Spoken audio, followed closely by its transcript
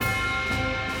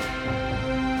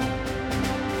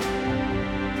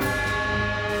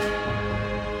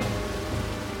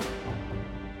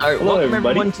All right, Hello, welcome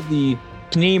everybody. everyone to the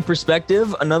Canadian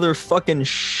Perspective, another fucking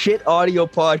shit audio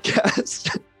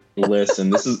podcast.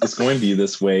 Listen, it's going to be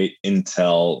this way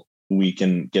until we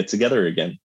can get together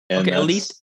again. And Okay, at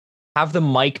least have the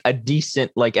mic a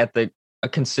decent, like at a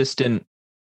consistent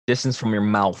distance from your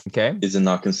mouth. Okay. Is it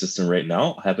not consistent right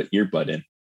now? I have an earbud in,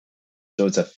 so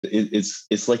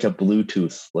it's like a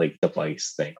Bluetooth like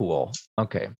device thing, Cool.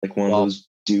 Okay. like one of those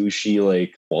douchey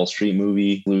like Wall Street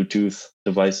movie Bluetooth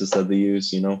devices that they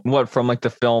use. You know What from like the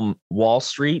film Wall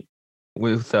Street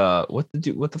with what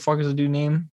the fuck is the dude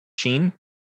name? Sheen,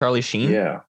 Charlie Sheen.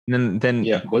 Yeah. And then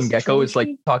Yeah. Gecko is like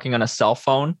talking on a cell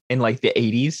phone in like the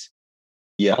 80s.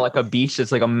 Yeah. On like a beach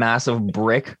that's like a massive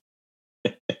brick.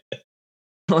 It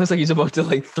looks like he's about to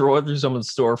like throw it through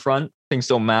someone's storefront. Thing's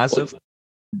so massive.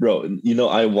 Bro, you know,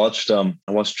 I watched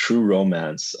True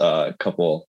Romance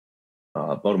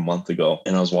about a month ago,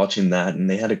 and I was watching that, and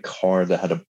they had a car that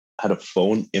had a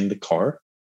phone in the car.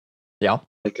 Yeah.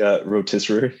 Like a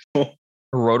rotisserie phone.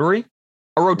 A rotary?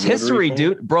 A rotisserie, phone?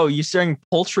 dude. Bro, you saying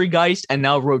poultrygeist and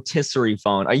now rotisserie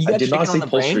phone. Are you I did not say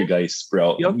poultrygeist,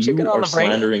 bro. You have chicken on are the brain?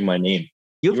 slandering my name.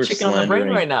 You have chicken on the brain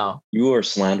right now. You are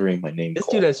slandering my name. This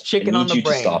Cole. dude has chicken on the I need you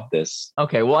brain. to stop this.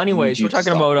 Okay, well, anyways, we're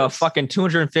talking about fucking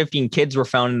 215 kids were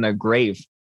found in a grave.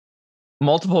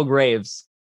 Multiple graves.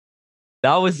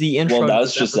 That was the intro. Well,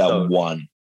 that's just that one.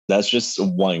 That's just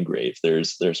one grave.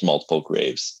 There's multiple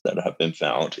graves that have been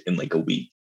found in like a week.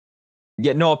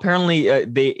 Yeah, no, apparently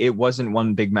it wasn't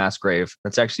one big mass grave.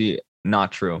 That's actually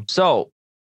not true. So,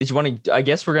 if you want to, I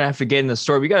guess we're gonna have to get in the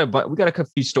story. We got a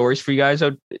few stories for you guys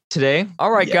out today.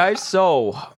 All right, guys.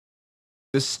 So,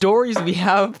 the stories we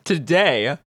have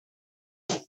today.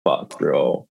 Fuck,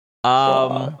 bro.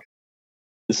 Fuck.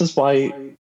 This is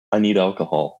why I need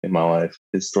alcohol in my life.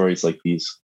 It's stories like these.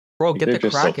 Bro, like, get the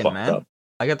Kraken, so man. up.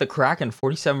 I got the Kraken,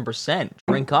 47%.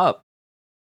 Drink up.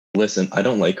 Listen, I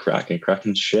don't like Kraken.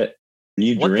 Kraken's shit. What are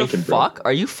you drinking, the fuck? Bro?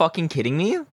 Are you fucking kidding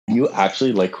me? You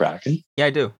actually like Kraken? Yeah,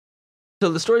 I do.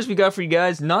 So the stories we got for you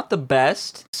guys, not the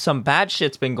best. Some bad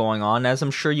shit's been going on. As I'm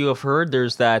sure you have heard,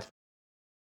 there's that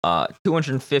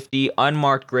 250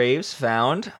 unmarked graves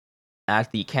found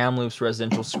at the Kamloops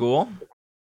residential school.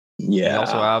 Yeah. We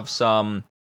also have some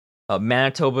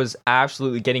Manitoba's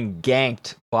absolutely getting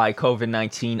ganked by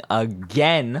COVID-19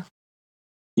 again.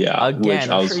 Yeah, which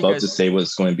I was about to say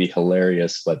was going to be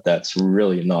hilarious, but that's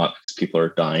really not because people are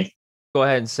dying. Go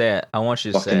ahead and say it. I want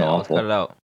you to say it. I'll cut it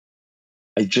out.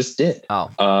 I just did.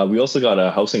 Oh. We also got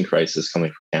a housing crisis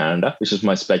coming from Canada, which is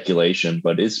my speculation,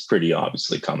 but it's pretty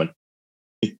obviously coming.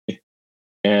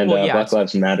 And Black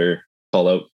Lives Matter call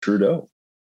out Trudeau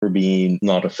for being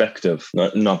not effective,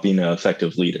 not being an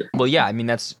effective leader. Well, yeah, I mean,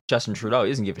 that's Justin Trudeau.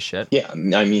 He doesn't give a shit. Yeah,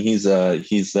 I mean, he's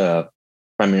the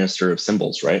prime minister of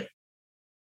symbols, right?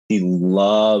 He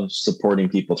loves supporting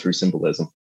people through symbolism.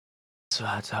 So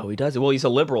that's how he does it. Well, he's a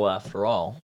liberal after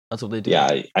all. That's what they do.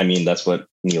 Yeah, I mean, that's what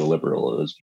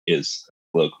neoliberalism is,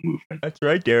 political movement. That's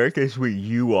right, Derek. That's what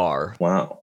you are.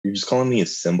 Wow. You're just calling me a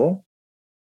symbol?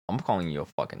 I'm calling you a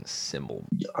fucking symbol.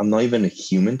 I'm not even a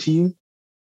human to you?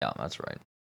 Yeah, that's right.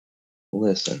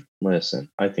 Listen.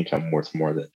 I think I'm worth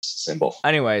more than just a symbol.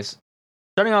 Anyways,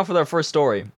 starting off with our first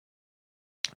story.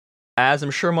 As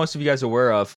I'm sure most of you guys are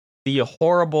aware of, the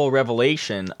horrible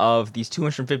revelation of these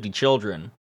 250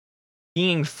 children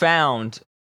being found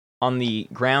on the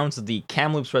grounds of the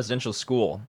Kamloops residential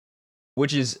school,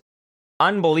 which is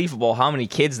unbelievable how many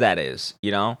kids that is, you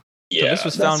know? Yeah, so this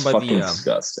was found by the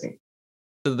disgusting.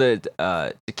 So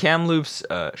the Kamloops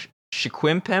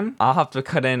Shiquimpem. I'll have to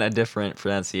cut in a different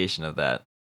pronunciation of that.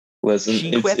 Listen,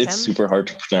 it's super hard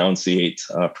to pronunciate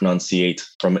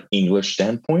from an English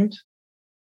standpoint.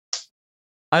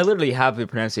 I literally have the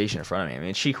pronunciation in front of me. I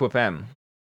mean, Shiquimpem.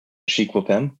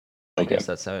 Shiquimpem? I guess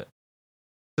that's how it.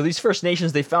 So these First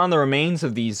Nations, they found the remains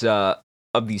of these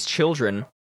children,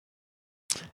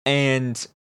 and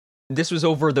this was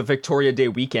over the Victoria Day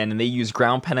weekend, and they used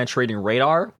ground penetrating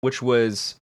radar, which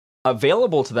was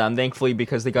available to them, thankfully,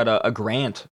 because they got a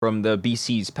grant from the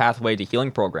BC's Pathway to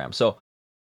Healing program. So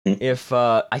if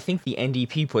I think the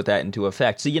NDP put that into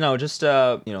effect, so just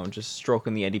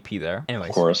stroking the NDP there. Anyways,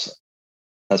 of course,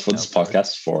 that's what this podcast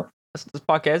is for. That's what this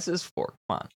podcast is for.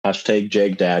 Come on. Hashtag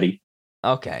Jag Daddy.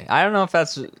 Okay, I don't know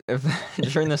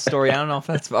if during this story, I don't know if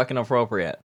that's fucking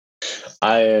appropriate.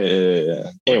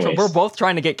 Anyways. We're both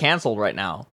trying to get canceled right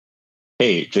now.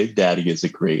 Hey, Jag Daddy is a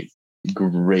great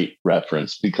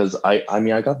reference because I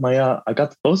got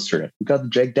the poster in. We got the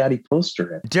Jag Daddy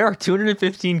poster in. Derek,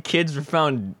 215 kids were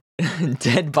found.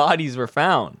 Dead bodies were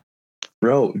found.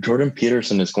 Bro, Jordan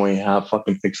Peterson is going to have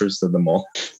fucking pictures of them all.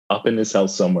 up in his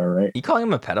house somewhere, right? You calling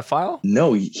him a pedophile?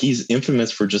 No, he's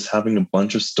infamous for just having a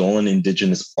bunch of stolen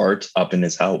indigenous art up in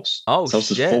his house. Oh, his house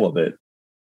shit. is full of it.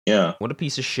 Yeah. What a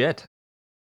piece of shit.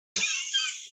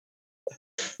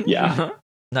 Yeah.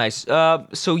 Nice.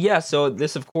 So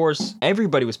this, of course,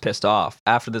 everybody was pissed off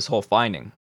after this whole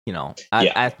finding,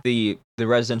 at the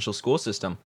residential school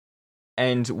system.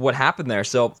 And what happened there.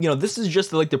 So, this is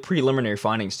just like the preliminary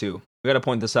findings too. We got to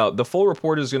point this out. The full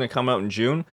report is going to come out in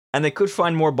June, and they could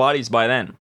find more bodies by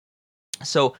then.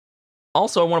 So,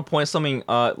 also, I want to point something,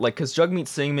 because Jagmeet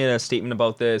Singh made a statement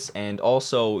about this, and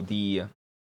also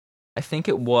I think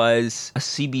it was a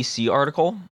CBC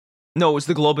article. No, it was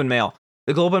the Globe and Mail.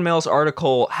 The Globe and Mail's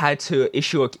article had to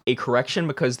issue a correction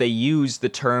because they used the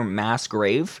term mass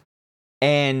grave.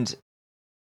 And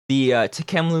the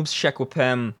Kamloops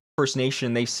Shekwapem First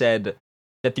Nation, they said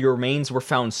that the remains were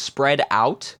found spread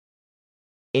out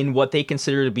in what they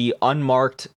consider to be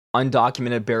unmarked,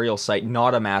 undocumented burial site,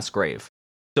 not a mass grave.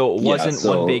 So it wasn't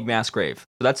one big mass grave.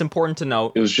 So that's important to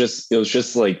note. It was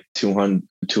just like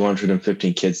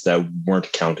 215 kids that weren't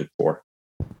accounted for,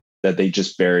 that they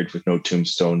just buried with no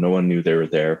tombstone. No one knew they were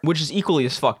there. Which is equally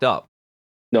as fucked up.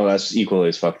 No, that's equally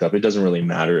as fucked up. It doesn't really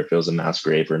matter if it was a mass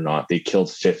grave or not. They killed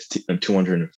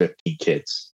 215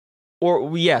 kids.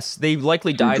 Or, yes, they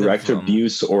likely died from direct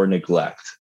abuse or neglect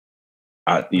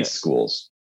at these schools.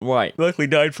 Right. Likely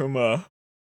died from,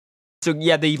 So,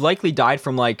 yeah, they likely died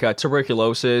from,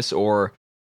 tuberculosis or,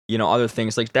 other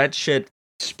things. Like, that shit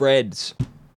spreads.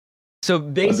 So,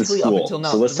 basically, up until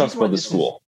now... So, let's talk about the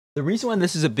school. The reason why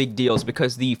this is a big deal is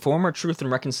because the former Truth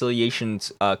and Reconciliation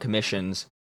Commission's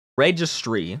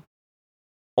registry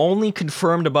only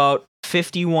confirmed about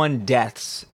 51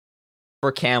 deaths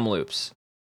for Kamloops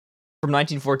from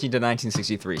 1914 to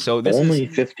 1963. So this only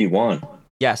 51.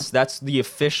 Yes, that's the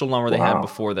official number they had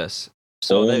before this.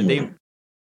 So they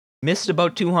missed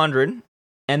about 200,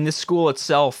 and this school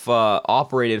itself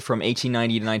operated from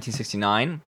 1890 to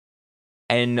 1969,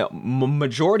 and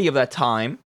majority of that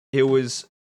time it was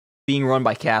being run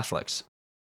by Catholics.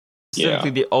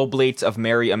 Specifically the Oblates of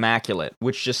Mary Immaculate,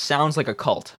 which just sounds like a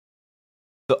cult.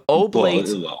 The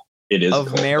Oblates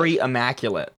of Mary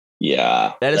Immaculate.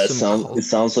 Yeah, it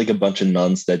sounds like a bunch of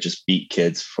nuns that just beat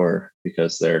kids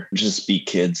because they're just beat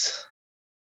kids.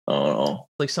 I don't know.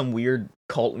 Like some weird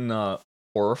cult in a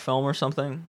horror film or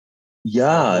something.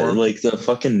 Yeah, like the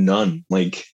fucking nun,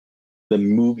 like the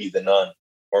movie The Nun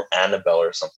or Annabelle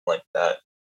or something like that.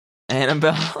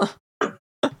 Annabelle.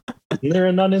 Isn't there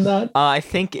a nun in that? I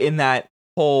think in that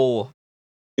whole...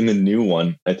 In the new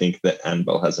one, I think that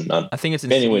Annabelle has a nun. I think it's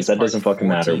in Anyways, that doesn't fucking 14.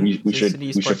 matter. We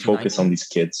should focus on these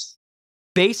kids.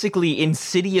 Basically,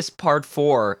 Insidious Part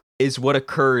 4 is what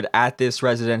occurred at this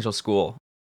residential school.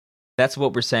 That's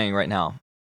what we're saying right now.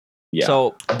 Yeah.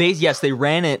 So, yes, they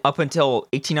ran it up until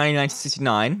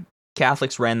 1899-1969.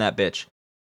 Catholics ran that bitch.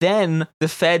 Then the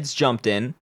feds jumped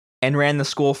in and ran the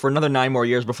school for another 9 more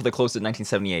years before they closed it in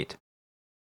 1978.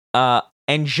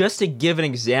 And just to give an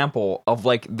example of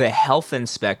the health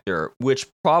inspector, which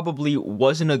probably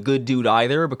wasn't a good dude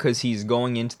either because he's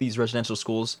going into these residential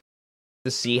schools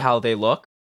to see how they look,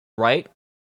 right?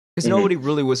 Because nobody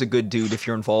really was a good dude if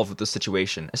you're involved with the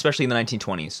situation, especially in the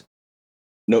 1920s.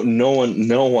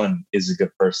 No one is a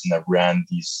good person that ran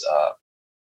these,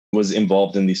 was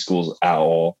involved in these schools at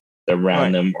all, that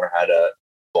ran them or had a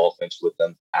involvement with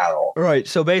them at all. Right.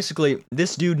 So basically,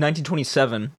 this dude,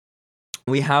 1927.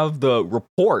 We have the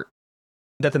report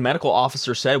that the medical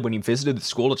officer said when he visited the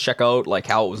school to check out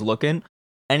how it was looking.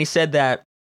 And he said that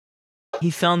he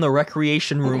found the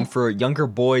recreation room for younger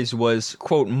boys was,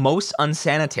 quote, most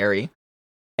unsanitary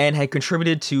and had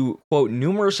contributed to, quote,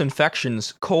 numerous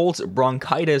infections, colds,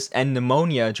 bronchitis, and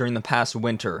pneumonia during the past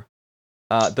winter.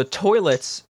 The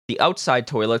toilets, the outside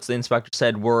toilets, the inspector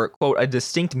said, were, quote, a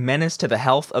distinct menace to the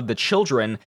health of the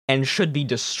children and should be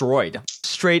destroyed.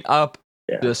 Straight up.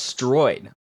 Yeah.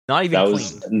 Destroyed. Not even clean. That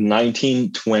was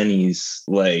 1920s,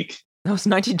 That was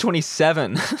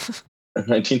 1927.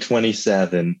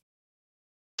 1927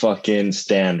 fucking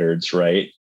standards,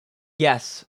 right?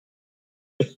 Yes.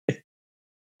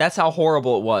 That's how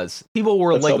horrible it was. People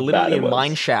were literally in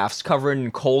mine shafts covered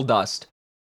in coal dust.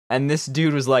 And this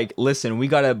dude was like, listen, we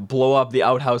gotta blow up the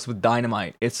outhouse with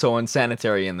dynamite. It's so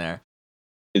unsanitary in there.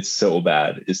 It's so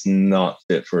bad. It's not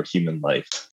fit for human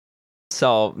life.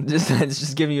 So, it's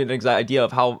just giving you an idea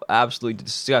of how absolutely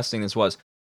disgusting this was.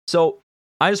 So,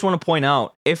 I just want to point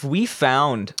out, if we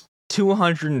found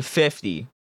 250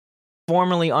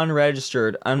 formerly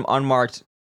unregistered, unmarked,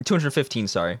 215,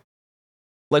 sorry.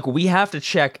 We have to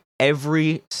check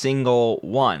every single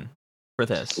one for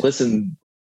this. Listen,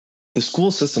 the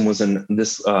school system was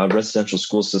this residential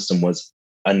school system was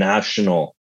a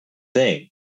national thing.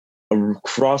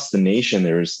 Across the nation,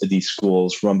 there's these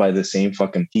schools run by the same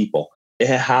fucking people. It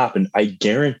happened, I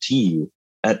guarantee you,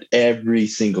 at every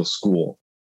single school,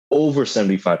 over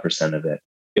 75% of it.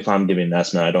 If I'm giving an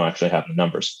estimate, I don't actually have the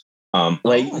numbers.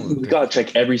 You gotta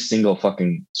check every single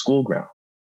fucking school ground,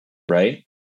 right?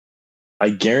 I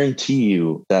guarantee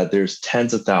you that there's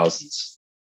tens of thousands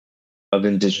of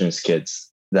Indigenous kids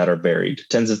that are buried,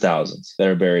 tens of thousands that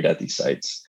are buried at these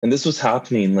sites. And this was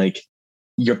happening like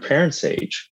your parents'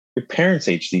 age. Your parents'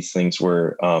 age, these things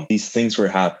were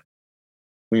happening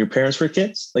when your parents were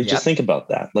kids. Like, just think about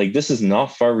that. Like, this is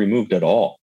not far removed at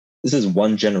all. This is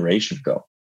one generation ago.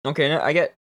 Okay, I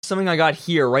get something I got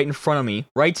here right in front of me,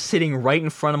 sitting right in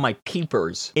front of my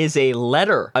peepers, is a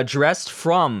letter addressed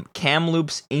from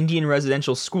Kamloops Indian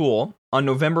Residential School on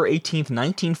November 18th,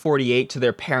 1948 to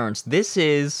their parents. This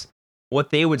is what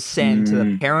they would send to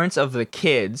the parents of the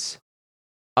kids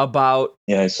about...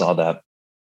 Yeah, I saw that.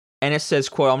 And it says,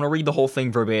 quote, I'm going to read the whole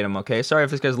thing verbatim, okay? Sorry if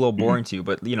this guy's a little boring to you,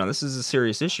 but, this is a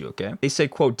serious issue, okay? They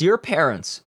said, quote, Dear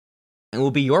parents, it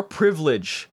will be your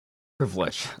privilege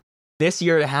this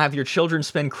year to have your children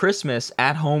spend Christmas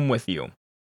at home with you.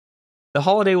 The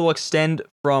holiday will extend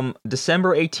from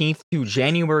December 18th to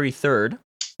January 3rd.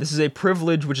 This is a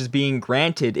privilege which is being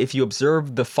granted if you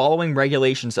observe the following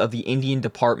regulations of the Indian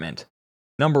Department.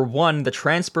 Number 1, the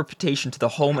transportation to the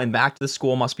home and back to the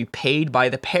school must be paid by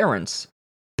the parents.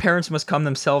 Parents must come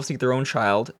themselves to get their own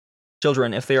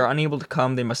children. If they are unable to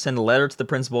come, they must send a letter to the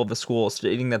principal of the school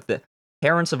stating that the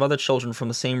parents of other children from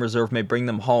the same reserve may bring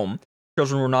them home.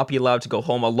 Children will not be allowed to go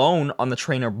home alone on the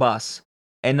train or bus.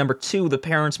 And number 2, the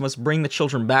parents must bring the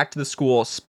children back to the school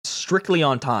strictly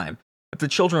on time. If the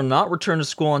children are not returned to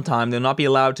school on time, they will not be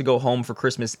allowed to go home for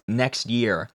Christmas next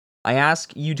year. I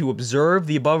ask you to observe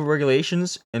the above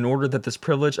regulations in order that this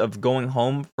privilege of going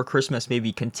home for Christmas may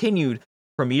be continued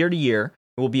from year to year.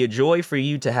 It will be a joy for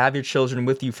you to have your children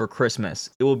with you for Christmas.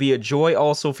 It will be a joy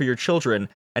also for your children,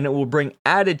 and it will bring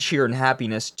added cheer and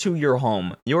happiness to your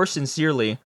home. Yours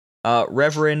sincerely,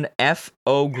 Reverend F.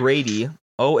 O. Grady,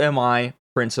 OMI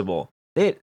Principal.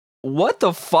 What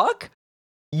the fuck?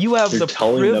 You have the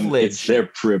privilege. It's their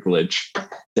privilege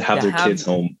to have their kids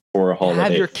home for a holiday.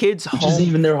 Have your kids home. Which isn't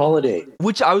even their holiday.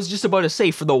 Which I was just about to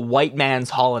say, for the white man's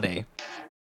holiday.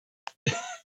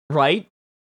 Right?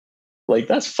 Like,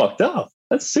 that's fucked up.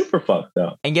 That's super fucked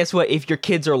up. And guess what? If your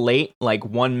kids are late, like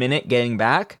 1 minute getting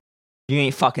back, you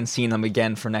ain't fucking seeing them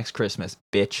again for next Christmas,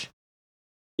 bitch.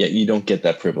 Yeah, you don't get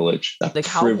that privilege. That like,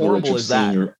 how horrible is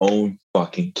that? Seeing your own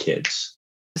fucking kids.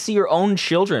 To see your own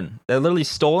children. They're literally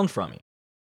stolen from you.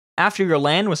 After your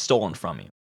land was stolen from you.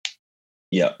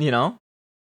 Yeah.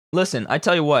 Listen, I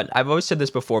tell you what, I've always said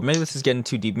this before. Maybe this is getting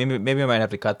too deep. Maybe I might have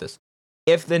to cut this.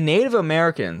 If the Native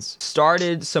Americans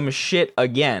started some shit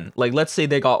again, like let's say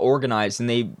they got organized and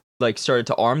they like started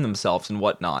to arm themselves and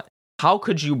whatnot, how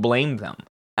could you blame them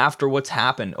after what's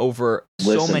happened over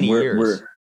so many years?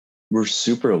 We're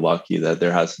super lucky that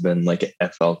there has been like an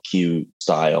FLQ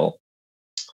style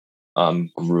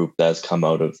group that's come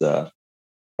out of the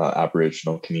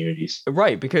Aboriginal communities.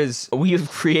 Right, because we've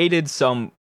created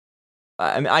some,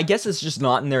 I guess it's just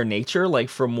not in their nature, like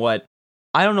from what,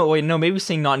 I don't know, wait, no, maybe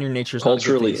saying not in your nature is not a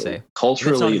good thing to say.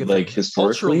 Culturally, like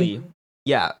historically,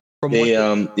 yeah.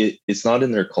 It's not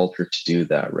in their culture to do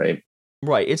that, right?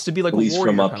 Right, it's to be like at least a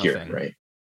warrior from up kind here, of thing. Right?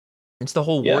 It's the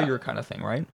whole warrior kind of thing,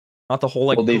 right? Not the whole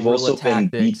like. Well, they've also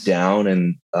tactics. been beat down,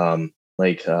 and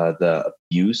the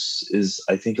abuse is,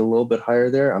 I think, a little bit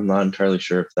higher there. I'm not entirely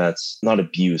sure if that's not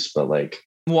abuse, but like.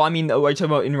 Well, I mean, are you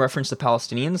talking about in reference to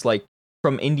Palestinians, like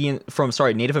from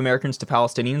Native Americans to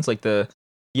Palestinians, like the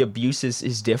abuse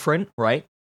is different, right?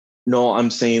 No,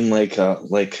 I'm saying like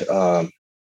the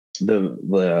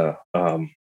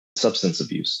substance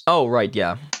abuse. Oh, right,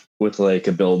 yeah. With like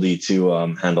ability to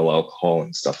handle alcohol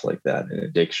and stuff like that, and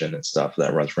addiction and stuff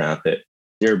that runs rampant.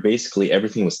 They're basically,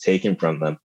 everything was taken from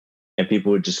them, and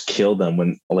people would just kill them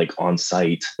when like on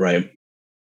site, right?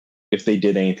 If they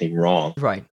did anything wrong,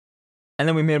 right? And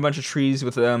then we made a bunch of trees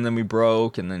with them, then we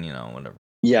broke, and then whatever.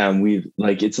 Yeah, and we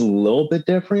like, it's a little bit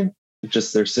different.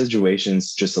 Just their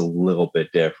situation's just a little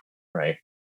bit different, right?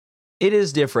 It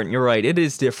is different. You're right. It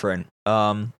is different.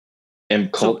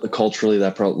 And culturally,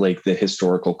 that probably like the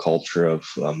historical culture of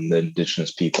the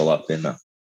indigenous people up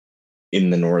in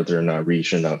the northern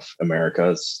region of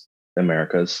Americas,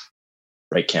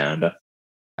 right? Canada,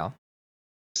 yeah,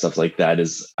 stuff like that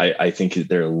is. I think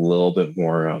they're a little bit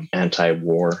more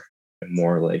anti-war and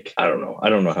more like, I don't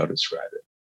know how to describe it.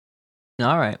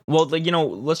 All right. Well, like,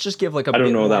 let's just give like a. I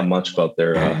don't know that much about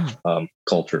their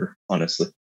culture, honestly.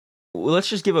 Let's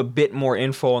just give a bit more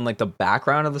info on like the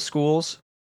background of the schools.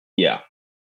 Yeah.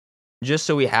 just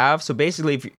so we have. So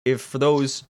basically, if for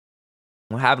those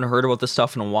who haven't heard about this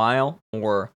stuff in a while,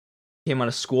 or came out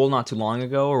of school not too long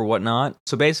ago or whatnot.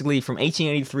 So basically, from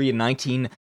 1883 to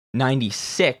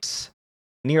 1996,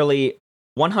 nearly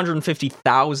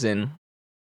 150,000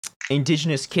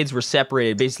 indigenous kids were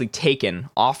separated, basically taken,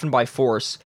 often by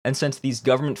force, and sent to these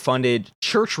government-funded,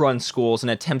 church-run schools in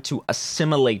an attempt to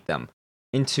assimilate them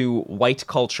into white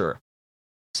culture.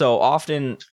 So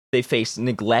often they face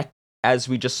neglect, as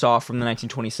we just saw from the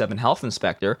 1927 health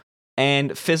inspector,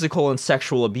 and physical and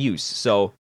sexual abuse.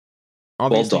 So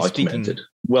well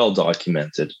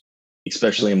documented,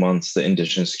 especially amongst the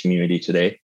indigenous community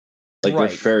today. Like, they're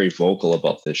very vocal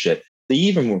about this shit. They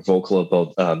even were vocal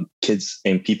about kids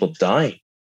and people dying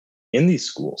in these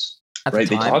schools. Right?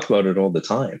 They talk about it all the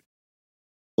time.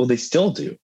 Well, they still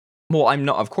do. Well,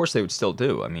 of course they would still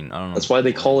do. I mean, I don't know. That's why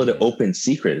they call it an open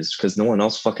secret, is because no one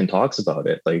else fucking talks about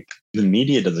it. Like, the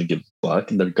media doesn't give a fuck,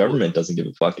 and the government doesn't give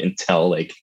a fuck until,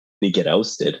 like, they get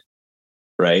ousted.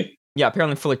 Right? Yeah,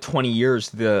 apparently for like 20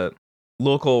 years, the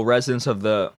local residents of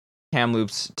the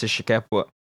Kamloops to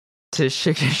Shekwapem,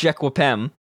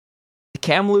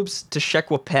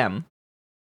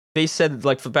 they said,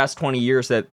 like, for the past 20 years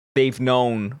that they've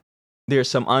known there's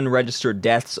some unregistered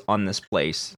deaths on this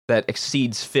place that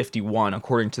exceeds 51,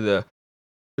 according to the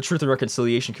Truth and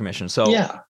Reconciliation Commission. So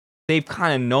yeah, they've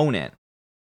kind of known it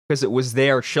because it was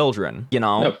their children, you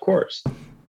know? Yeah, of course.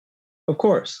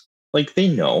 Like, they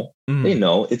know. They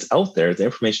know it's out there. The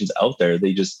information's out there.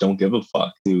 They just don't give a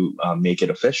fuck to make it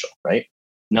official, right?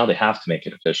 Now they have to make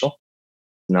it official.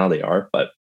 Now they are,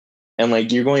 and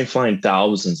like, you're going to find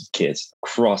thousands of kids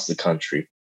across the country.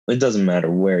 It doesn't matter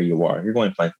where you are. You're going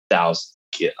to find thousands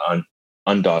of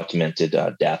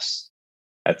undocumented deaths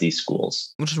at these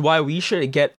schools. Which is why we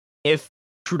should if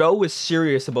Trudeau was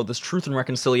serious about this Truth and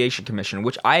Reconciliation Commission,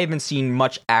 which I haven't seen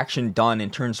much action done in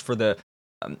terms for the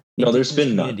no, there's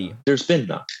been none. There's been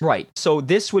none. Right. So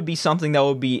this would be something that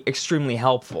would be extremely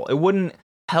helpful. It wouldn't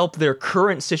help their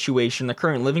current situation, their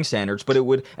current living standards, but it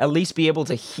would at least be able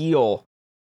to heal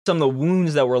some of the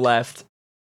wounds that were left.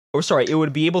 Or sorry, it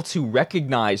would be able to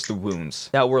recognize the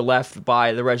wounds that were left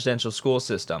by the residential school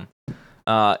system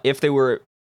if they were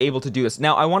able to do this.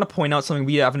 Now, I want to point out something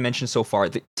we haven't mentioned so far.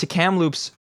 The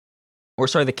Kamloops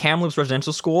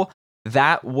Residential School,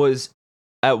 that was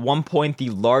at one point the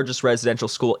largest residential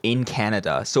school in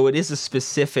Canada. So it is a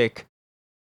specific...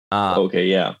 okay,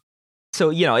 yeah. So,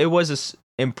 you know, it was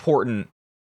important...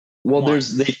 Well,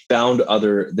 they found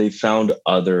other...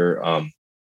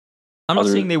 I'm not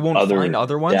saying they won't find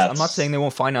other ones. I'm not saying they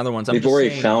won't find other ones. They've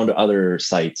already found other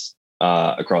sites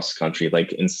across the country.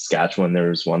 Like in Saskatchewan,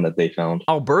 there's one that they found.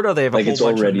 Alberta, they have a whole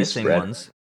bunch of missing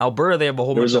ones. Alberta, they have a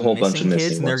whole bunch of missing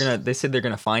kids, and they said they're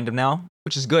gonna find them now,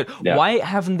 which is good. Yeah. Why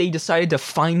haven't they decided to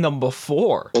find them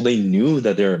before? Well, they knew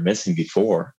that they were missing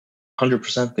before.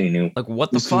 100% they knew. Like,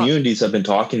 what the fuck? Communities have been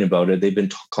talking about it. They've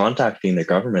been contacting their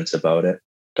governments about it.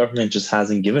 Government just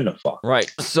hasn't given a fuck.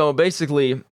 Right. So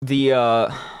basically,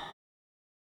 let's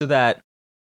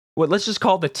just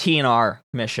call it the TNR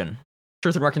Commission.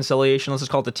 Truth and Reconciliation, let's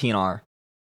just call it the TNR.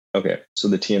 Okay, so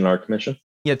the TNR Commission?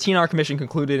 Yeah, TNR Commission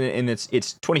concluded in its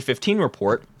 2015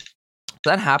 report.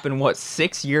 That happened,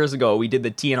 6 years ago, we did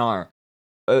the TNR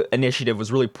initiative,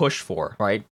 was really pushed for,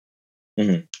 right?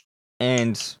 Mm-hmm.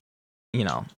 And, you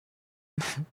know,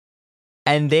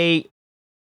 and in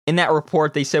that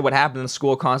report, they said what happened in the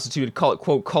school constituted,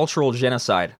 quote, cultural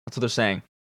genocide. That's what they're saying.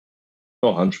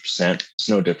 Oh, 100%. It's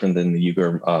no different than the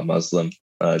Uyghur Muslim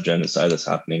genocide that's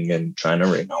happening in China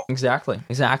right now. Exactly.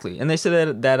 And they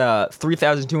said that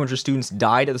 3,200 students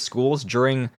died at the schools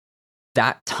during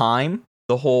that time,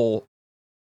 the whole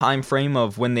time frame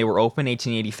of when they were open,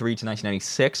 1883 to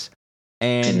 1996.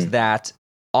 And that,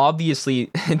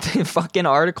 obviously, the fucking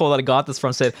article that I got this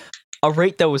from said, a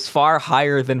rate that was far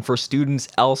higher than for students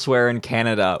elsewhere in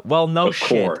Canada. Well, no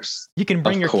shit. Of course. You can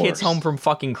bring your kids home from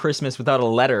fucking Christmas without a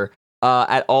letter.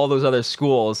 At all those other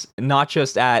schools, not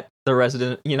just at the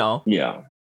resident, you know. Yeah,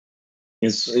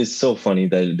 it's so funny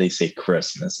that they say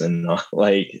Christmas and not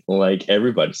like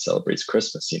everybody celebrates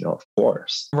Christmas, you know. Of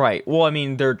course, right. Well, I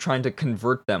mean, they're trying to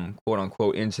convert them, quote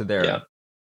unquote, into their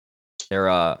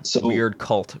weird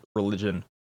cult religion.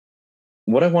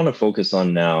 What I want to focus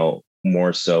on now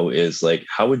more so is like,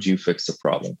 how would you fix the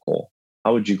problem, Cole?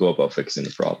 How would you go about fixing the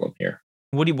problem here?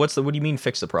 What do you mean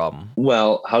fix the problem?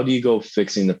 Well, how do you go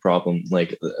fixing the problem?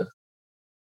 Like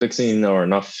fixing or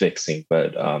not fixing,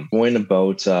 but going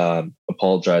about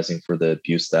apologizing for the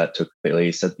abuse that took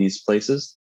place at these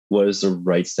places. What is the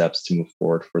right steps to move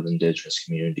forward for the Indigenous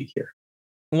community here?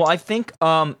 Well, I think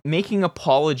making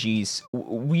apologies.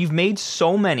 We've made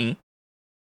so many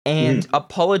And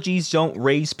apologies don't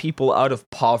raise people out of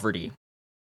poverty.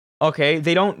 Okay,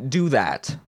 they don't do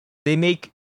that.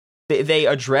 They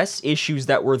address issues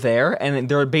that were there, and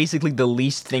they're basically the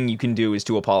least thing you can do is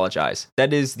to apologize.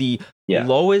 That is the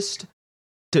lowest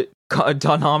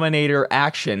denominator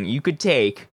action you could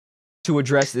take to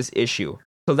address this issue.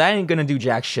 So that ain't gonna do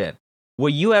jack shit.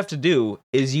 What you have to do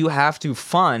is you have to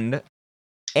fund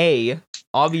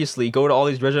obviously go to all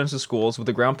these residential schools with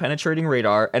a ground penetrating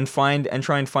radar and try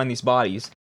and find these bodies.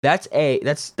 That's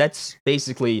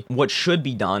basically what should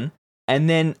be done. And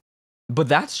then, but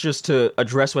that's just to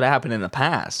address what happened in the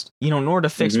past. In order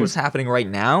to fix what's happening right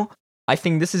now, I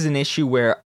think this is an issue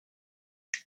where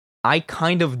I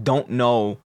kind of don't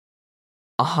know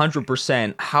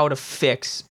 100% how to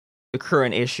fix the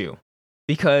current issue.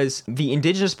 Because the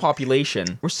indigenous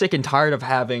population, we're sick and tired of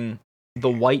having the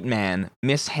white man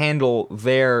mishandle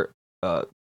their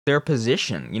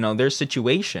position, their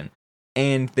situation,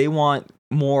 and they want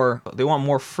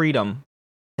more freedom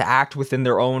to act within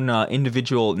their own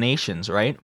individual nations,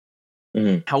 right?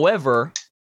 However,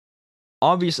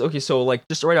 obviously, so like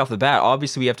just right off the bat,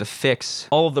 obviously we have to fix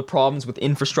all of the problems with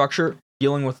infrastructure,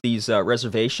 dealing with these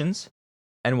reservations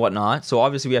and whatnot. So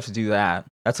obviously we have to do that.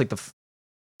 That's like the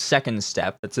second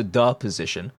step. That's a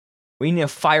position. We need to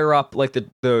fire up like the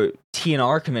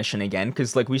TNR commission again,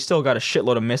 because like we still got a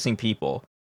shitload of missing people,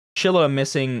 shitload of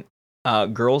missing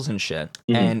girls and shit,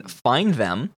 and find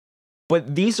them.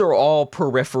 But these are all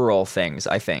peripheral things,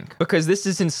 I think, because this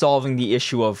isn't solving the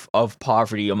issue of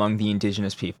poverty among the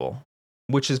indigenous people,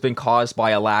 which has been caused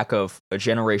by a lack of a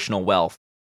generational wealth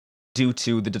due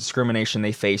to the discrimination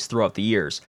they face throughout the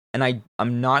years. And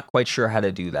I'm not quite sure how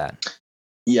to do that.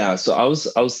 Yeah, so I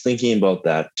was thinking about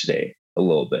that today a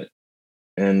little bit.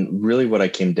 And really what I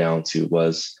came down to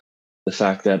was the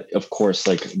fact that, of course,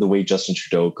 like the way Justin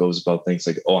Trudeau goes about things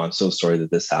like, oh, I'm so sorry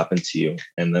that this happened to you.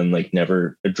 And then like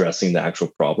never addressing the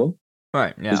actual problem.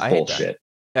 Right. Yeah. Is bullshit.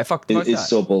 Yeah, fuck it's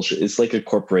so bullshit. It's like a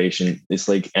corporation. It's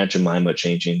like Aunt Jemima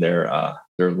changing their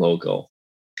logo.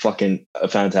 Fucking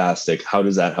fantastic. How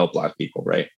does that help Black people,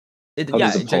 right? How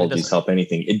does apologies help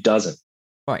anything? It doesn't.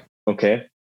 Right. Okay.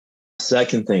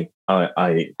 Second thing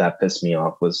that pissed me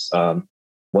off was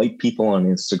white people on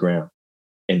Instagram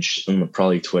and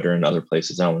probably Twitter and other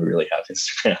places. I don't really have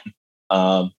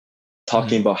Instagram.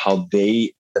 Talking about how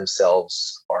they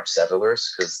themselves are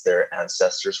settlers because their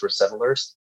ancestors were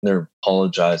settlers. They're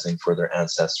apologizing for their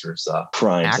ancestors'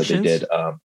 crimes that they did,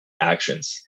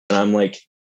 actions. And I'm like,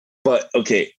 but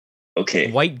okay.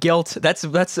 White guilt. That's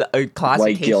a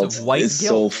classic case of white guilt. Is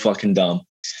so fucking dumb.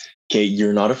 Okay,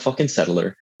 you're not a fucking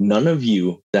settler. None of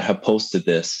you that have posted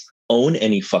this own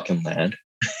any fucking land.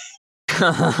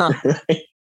 Right?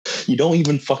 You don't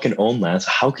even fucking own land. So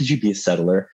how could you be a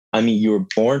settler? I mean, you were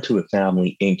born to a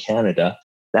family in Canada.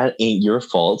 That ain't your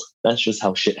fault. That's just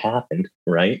how shit happened,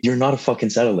 right? You're not a fucking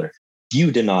settler.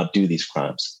 You did not do these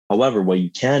crimes. However, what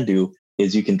you can do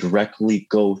is you can directly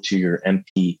go to your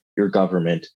MP, your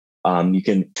government. You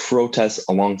can protest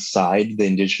alongside the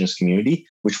Indigenous community,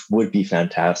 which would be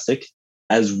fantastic,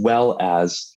 as well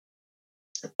as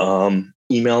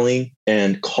emailing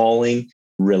and calling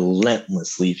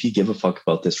relentlessly. If you give a fuck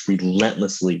about this,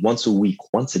 relentlessly, once a week,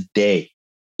 once a day,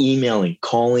 emailing,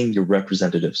 calling your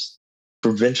representatives,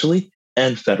 provincially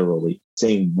and federally,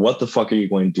 saying, what the fuck are you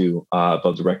going to do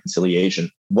about the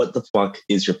reconciliation? What the fuck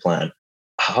is your plan?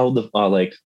 How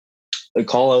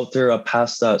call out their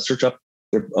past, search up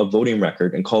their voting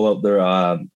record and call out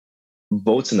their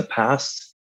votes in the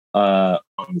past on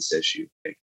this issue.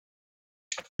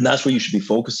 And that's what you should be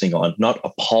focusing on, not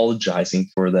apologizing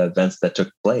for the events that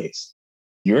took place.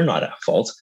 You're not at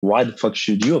fault. Why the fuck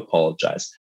should you apologize?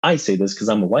 I say this because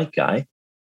I'm a white guy.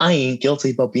 I ain't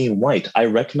guilty about being white. I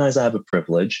recognize I have a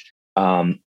privilege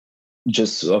by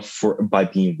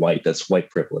being white. That's white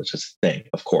privilege. That's a thing,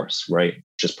 of course, right?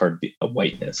 Just part of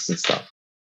whiteness and stuff.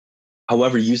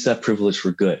 However, use that privilege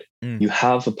for good. You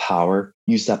have a power,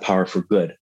 use that power for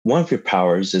good. One of your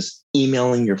powers is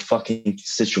emailing your fucking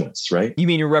constituents, right? You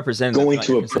mean your representative? Going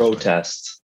to a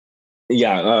protest.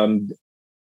 Yeah,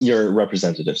 your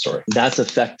representative, sorry. That's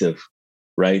effective,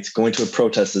 right? Going to a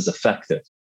protest is effective.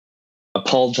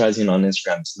 Apologizing on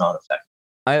Instagram is not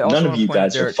effective. None of you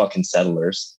guys are fucking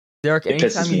settlers. Derek, it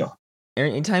pisses me off.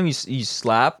 Anytime you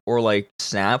slap or like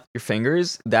snap your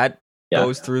fingers, that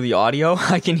goes through the audio.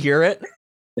 I can hear it.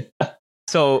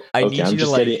 So I need you to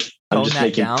like I'm just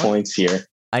making points here.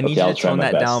 I need you to tone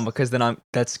that down because then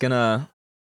it's going to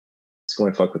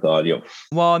fuck with the audio.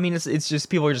 Well, I mean, it's just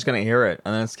people are just going to hear it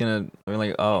and then it's going to be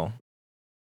like, oh.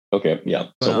 Okay, yeah.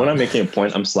 So when I'm making a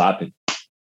point, I'm slapping.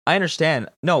 I understand.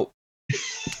 No,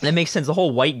 that makes sense. The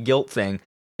whole white guilt thing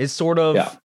is sort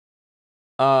of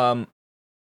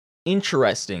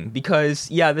interesting because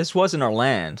this wasn't our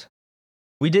land.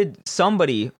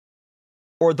 Somebody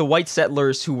or the white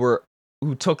settlers who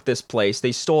took this place,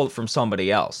 they stole it from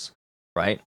somebody else,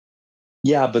 right?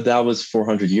 Yeah, but that was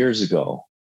 400 years ago.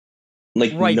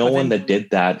 Like, right, no one that did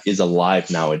that is alive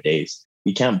nowadays.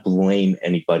 You can't blame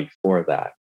anybody for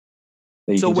that.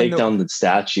 You can take down the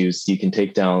statues. You can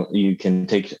take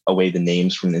away the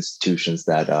names from institutions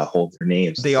that hold their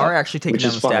names. They are actually taking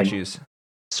down the statues.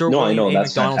 Sir William A.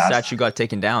 McDonald's statue got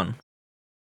taken down.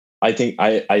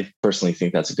 I personally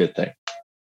think that's a good thing.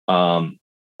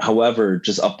 However,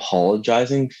 just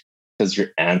apologizing because your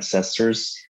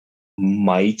ancestors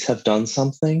might have done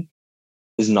something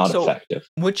is not effective.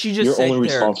 What you just said, you're only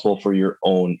responsible for your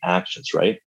own actions,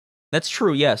 right? That's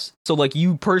true, yes. So, like,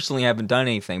 you personally haven't done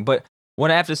anything. But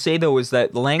what I have to say, though, is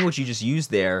that the language you just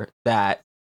used there, that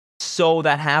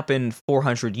happened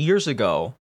 400 years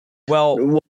ago,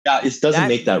 well yeah, it doesn't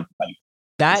make that right.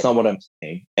 That's not what I'm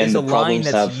saying. And the line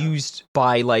that's used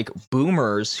by, like,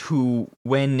 boomers who,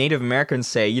 when Native Americans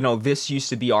say, this used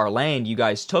to be our land, you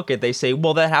guys took it, they say,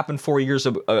 well, that happened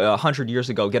 100 years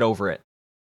ago, get over it.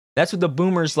 That's what the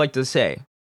boomers like to say.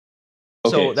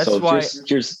 Okay, so that's why...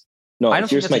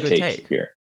 Here's my take here.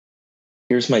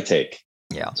 Here's my take.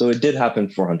 Yeah. So it did happen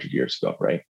 400 years ago,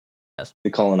 right? Yes. The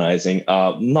colonizing,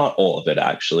 not all of it,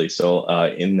 actually. So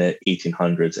in the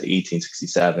 1800s,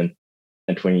 1867,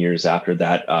 and 20 years after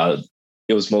that,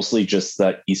 it was mostly just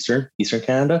that Eastern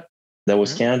Canada. That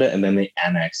was Canada, and then they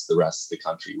annexed the rest of the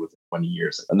country within 20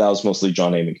 years. And that was mostly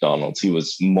John A. Macdonald. He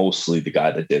was mostly the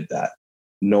guy that did that.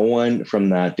 No one from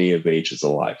that day of age is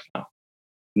alive now.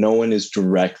 No one is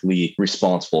directly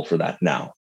responsible for that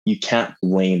now. You can't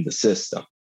blame the system,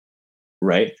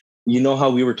 right? You know how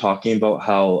we were talking about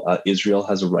how Israel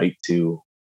has a right to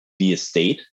be a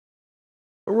state?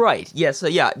 Right. Yes.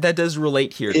 That does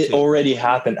relate here. It already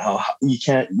happened. You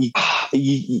can't.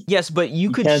 Yes, but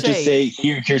you could can't just say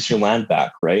here's your land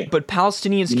back, right? But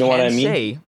Palestinians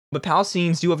But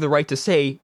Palestinians do have the right to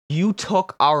say, you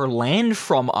took our land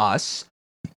from us.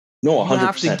 No, 100%. You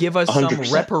have to give us 100%.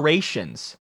 Some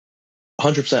reparations.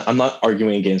 100%. I'm not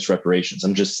arguing against reparations.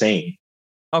 I'm just saying.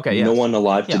 Okay. Yes. No one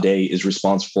alive today is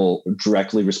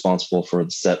directly responsible for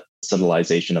the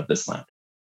settlization of this land.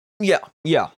 Yeah.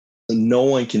 Yeah. No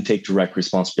one can take direct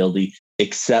responsibility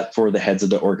except for the heads of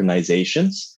the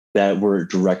organizations that were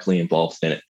directly involved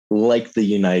in it, like not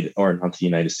the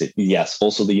United States. Yes,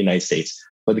 also the United States,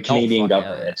 but the Canadian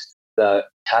government, the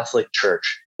Catholic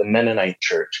Church, the Mennonite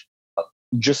Church,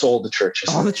 just all the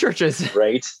churches. All the churches.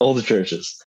 Right? All the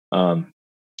churches.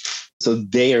 So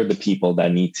they are the people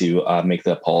that need to make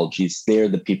the apologies. They are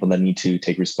the people that need to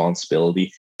take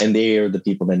responsibility. And they are the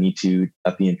people that need to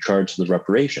be in charge of the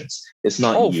reparations. It's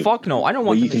not you. Oh, fuck no. I don't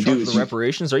want them in charge of the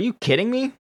reparations. Are you kidding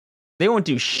me? They won't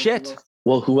do shit.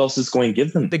 Well, who else is going to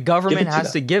give them? The government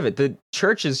has to give it. The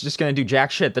church is just going to do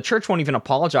jack shit. The church won't even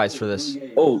apologize for this.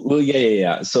 Oh, well,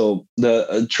 yeah. So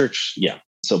the church, yeah.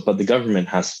 But the government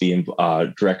has to be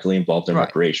directly involved in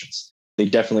reparations. They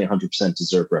definitely 100%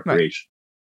 deserve reparations.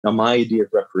 Right. Now, my idea of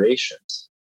reparations,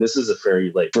 this is a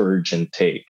very virgin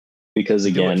take. Because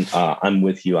again, I'm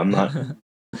with you. I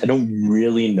don't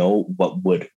really know what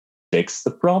would fix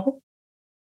the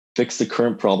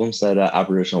current problems that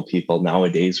Aboriginal people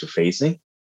nowadays are facing.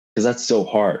 Because that's so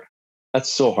hard.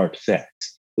 That's so hard to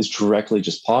fix. It's directly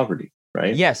just poverty,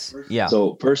 right? Yes. Yeah.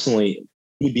 So personally,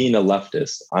 me being a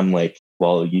leftist, I'm like,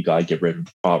 well, you got to get rid of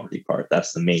the poverty part.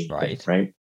 That's the main thing,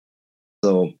 right?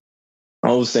 So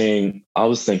I was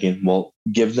thinking, well,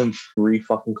 give them free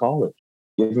fucking college.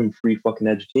 Give them free fucking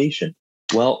education.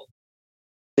 Well,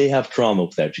 they have trauma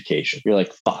with education. You're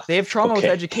like, fuck. They have trauma with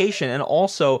education. And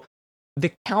also,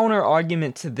 the counter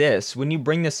argument to this, when you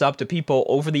bring this up to people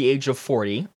over the age of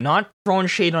 40, not throwing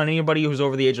shade on anybody who's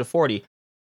over the age of 40,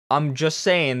 I'm just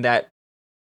saying that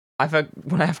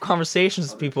when I have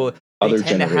conversations with people, they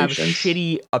tend to have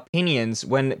shitty opinions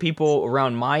when people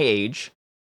around my age,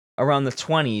 around the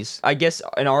 20s, I guess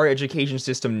in our education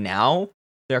system now,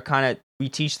 we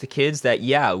teach the kids that,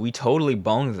 we totally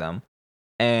boned them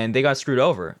and they got screwed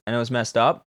over and it was messed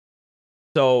up.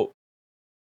 So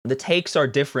the takes are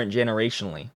different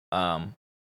generationally.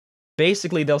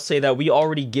 Basically, they'll say that we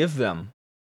already give them,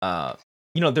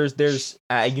 there's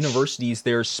at universities,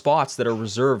 there's spots that are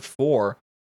reserved for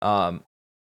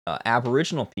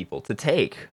Aboriginal people to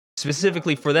take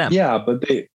specifically for them. Yeah, but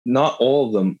not all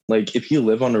of them. Like if you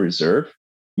live on a reserve,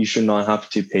 you should not have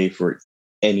to pay for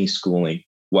any schooling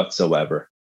whatsoever.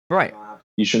 Right.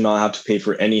 You should not have to pay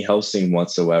for any housing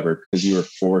whatsoever because you were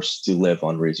forced to live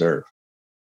on reserve.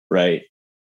 Right.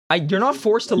 You're not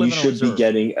forced to live in a reserve. You should be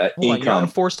getting income. You're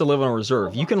not forced to live in a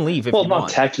reserve. You can leave if you want. Well, not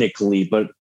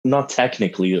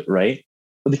technically, right?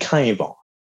 But they kind of are.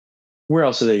 Where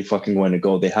else are they fucking going to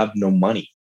go? They have no money.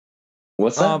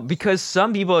 What's that? Because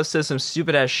some people have said some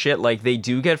stupid ass shit like they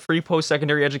do get free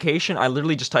post-secondary education. I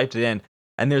literally just typed it in,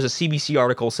 and there's a CBC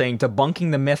article saying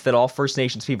debunking the myth that all First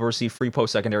Nations people receive free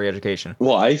post-secondary education.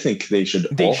 Well, I think they should.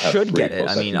 They should get it.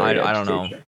 I mean, I don't know.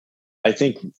 I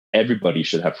think everybody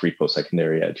should have free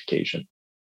post-secondary education.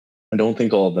 I don't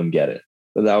think all of them get it,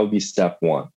 but that would be step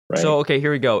one, right? So, okay,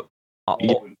 here we go.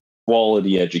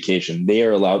 Quality education. They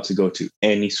are allowed to go to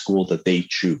any school that they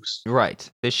choose. Right.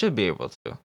 They should be able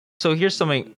to. So here's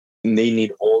something. And they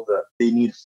need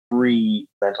free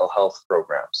mental health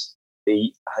programs.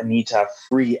 They need to have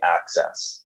free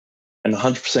access and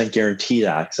 100% guaranteed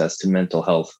access to mental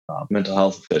health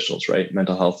officials, right?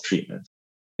 Mental health treatment.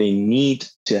 They need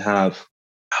to have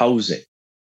housing.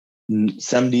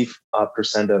 70%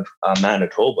 of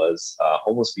Manitoba's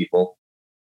homeless people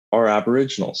are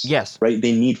Aboriginals. Yes. Right?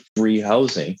 They need free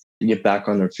housing to get back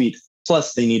on their feet.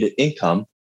 Plus, they need an income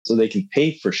so they can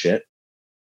pay for shit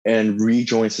and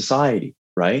rejoin society,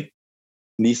 right?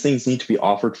 And these things need to be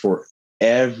offered for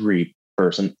every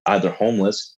person, either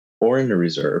homeless or in a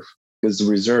reserve, because the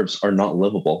reserves are not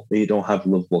livable. They don't have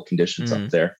livable conditions up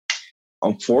there.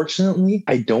 Unfortunately,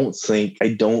 I don't think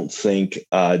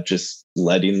just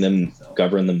letting them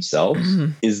govern themselves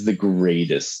is the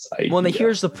greatest idea. Well,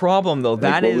 here's the problem, though.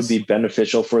 What would be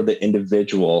beneficial for the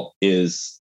individual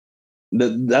is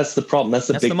that's the problem. That's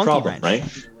the big problem, right?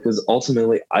 Because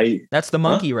ultimately, that's the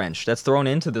monkey wrench that's thrown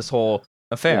into this whole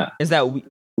affair. Is that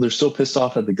they're so pissed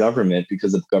off at the government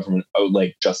because the government,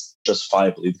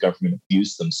 justifiably, the government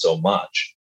abused them so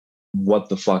much. What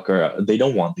the fuck they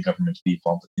don't want the government to be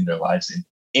involved in their lives in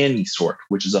any sort,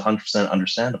 which is 100%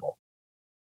 understandable.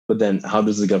 But then how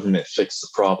does the government fix the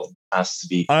problem? It has to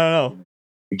be, I don't know.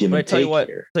 Give and take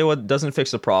here. Tell you what doesn't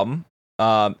fix the problem.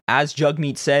 As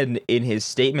Jugmeat said in his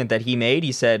statement that he made,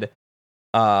 he said,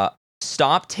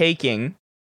 stop taking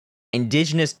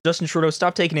Indigenous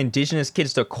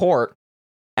kids to court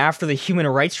after the Human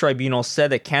Rights Tribunal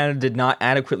said that Canada did not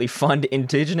adequately fund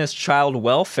Indigenous child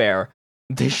welfare.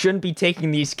 They shouldn't be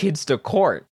taking these kids to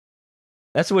court.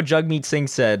 That's what Jagmeet Singh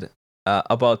said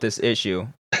about this issue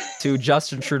to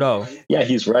Justin Trudeau. Yeah,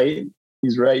 he's right.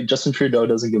 He's right. Justin Trudeau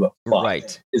doesn't give a fuck.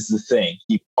 Right. Is the thing.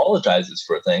 He apologizes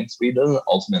for things, but he doesn't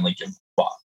ultimately give a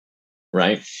fuck.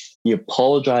 Right? He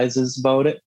apologizes about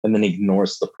it and then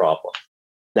ignores the problem.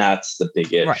 That's the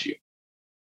big issue. Right.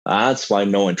 That's why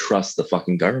no one trusts the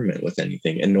fucking government with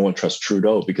anything, and no one trusts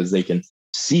Trudeau because they can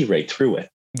see right through it.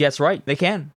 That's right. They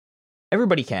can.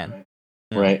 Everybody can.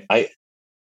 Right.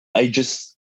 I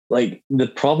just like the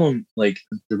problem, like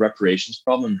the reparations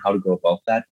problem and how to go about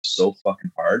that is so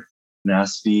fucking hard. And it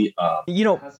has to be,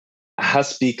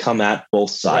 has to be come at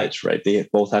both sides, right? They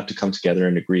both have to come together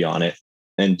and agree on it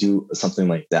and do something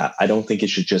like that. I don't think it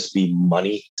should just be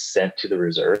money sent to the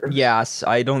reserve. Yes,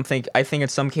 I think in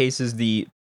some cases the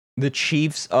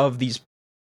chiefs of these,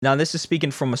 now this is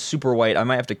speaking from a super white, I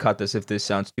might have to cut this if this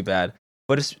sounds too bad,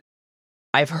 but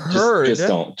I've heard just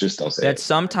don't say that it.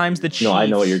 Sometimes the chiefs, no, I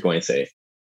know what you're going to say,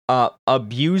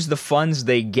 abuse the funds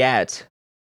they get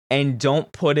and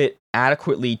don't put it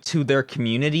adequately to their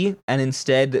community, and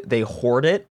instead they hoard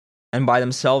it and buy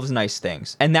themselves nice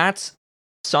things. And that's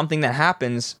something that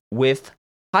happens with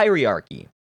hierarchy.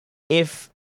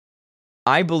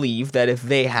 I believe that if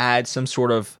they had some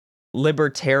sort of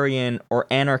libertarian or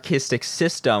anarchistic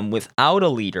system without a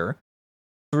leader,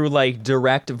 through like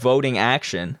direct voting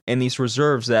action in these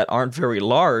reserves that aren't very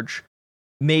large,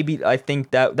 maybe I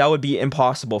think that would be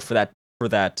impossible for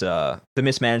the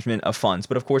mismanagement of funds.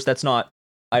 But of course, that's not.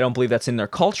 I don't believe that's in their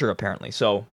culture apparently.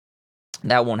 So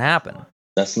that won't happen.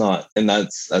 That's not, and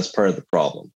that's part of the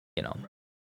problem.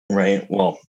 Right?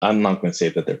 Well, I'm not going to say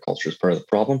that their culture is part of the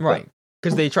problem, right?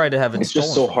 Because they tried to have it. It's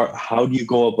just so hard. How do you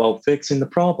go about fixing the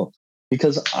problem?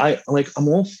 Because I'm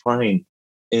all fine.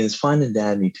 And it's fine and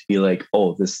dandy to be like,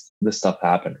 oh, this stuff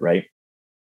happened, right?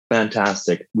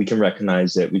 Fantastic. We can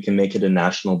recognize it. We can make it a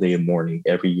national day of mourning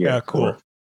every year for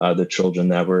the children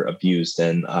that were abused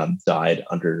and died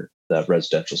under the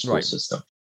residential school system.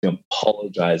 You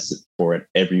apologize for it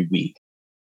every week.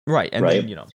 Right. And right?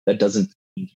 Then, that doesn't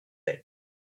mean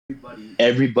anything.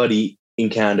 Everybody in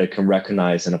Canada can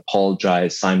recognize and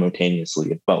apologize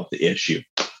simultaneously about the issue.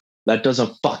 That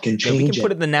doesn't fucking change. We can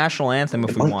put it in the national anthem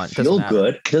if we want. Feel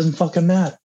good. It doesn't fucking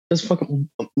matter.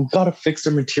 We've got to fix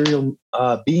their material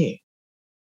being.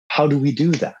 How do we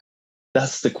do that?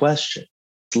 That's the question.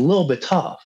 It's a little bit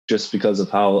tough just because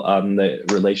of how the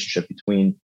relationship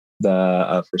between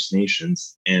the First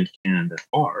Nations and Canada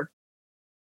are.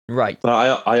 Right.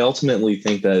 But I ultimately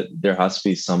think that there has to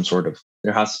be some sort of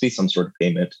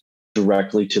payment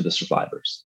directly to the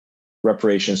survivors,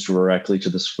 reparations directly to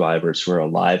the survivors who are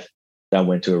alive that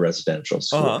went to a residential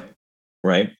school,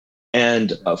 right?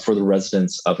 And for the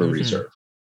residents of a reserve,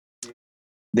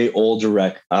 they all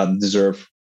deserve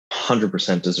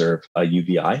 100% deserve a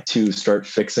UVI to start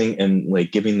fixing and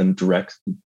like giving them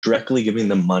directly giving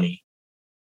them money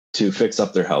to fix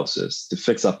up their houses, to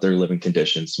fix up their living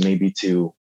conditions, maybe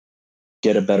to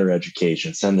get a better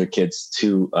education, send their kids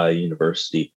to a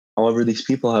university. However, these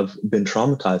people have been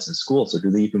traumatized in school, so do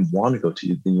they even want to go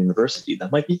to the university?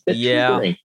 That might be a bit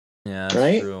triggering. Yeah, that's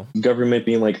right? True. Government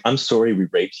being like, I'm sorry we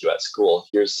raped you at school.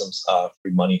 Here's some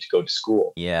free money to go to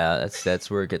school. Yeah, that's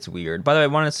where it gets weird. By the way, I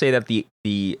want to say that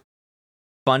the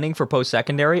funding for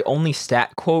post-secondary only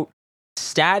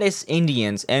status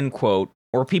Indians, end quote,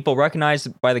 or people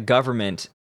recognized by the government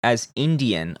as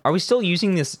Indian. Are we still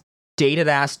using this dated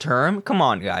ass term? Come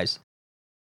on, guys.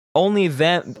 Only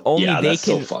they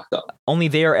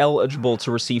are eligible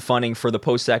to receive funding for the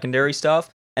post-secondary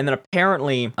stuff. And then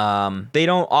apparently, they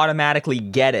don't automatically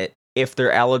get it if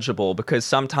they're eligible, because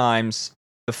sometimes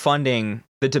the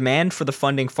demand for the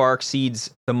funding far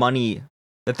exceeds the money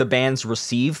that the bands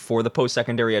receive for the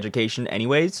post-secondary education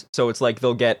anyways. So it's like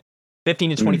they'll get 15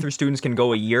 to 23 students can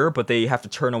go a year, but they have to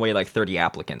turn away like 30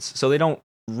 applicants. So they don't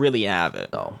really have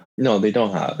it, though. No, they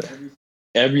don't have it.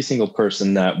 Every single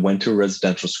person that went to a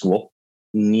residential school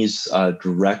needs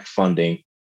direct funding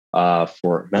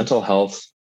for mental health,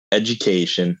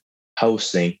 education,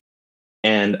 housing,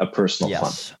 and a personal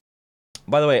fund.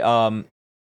 By the way,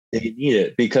 they need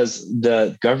it because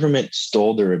the government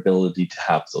stole their ability to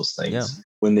have those things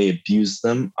when they abused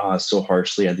them so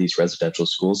harshly at these residential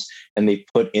schools, and they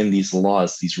put in these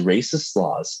laws, these racist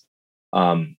laws,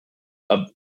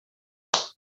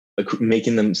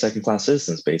 making them second-class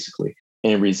citizens, basically.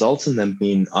 And it results in them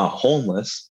being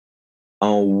homeless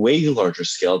on a way larger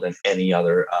scale than any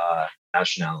other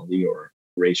nationality or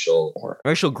racial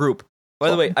group.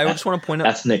 By the way, I just want to point out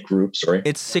ethnic group. Sorry,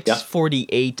 it's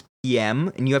 6:48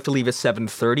 p.m. and you have to leave at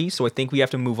 7:30. So I think we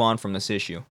have to move on from this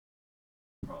issue.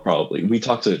 Probably. We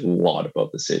talked a lot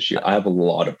about this issue. I have a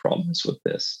lot of problems with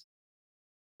this,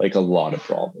 like a lot of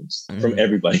problems from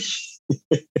everybody.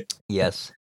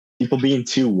 Yes. People being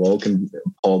too woke and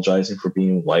apologizing for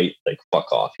being white, like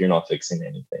fuck off. You're not fixing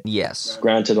anything. Yes.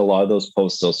 Granted, a lot of those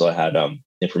posts also had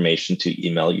information to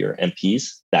email your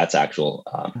MPs. That's actual.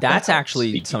 That's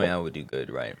actually something I would do good,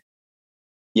 right?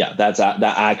 Yeah, that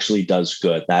actually does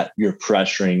good. That you're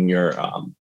pressuring your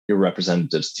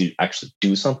representatives to actually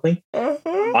do something.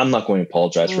 I'm not going to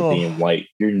apologize for being white.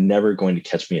 You're never going to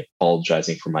catch me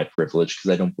apologizing for my privilege,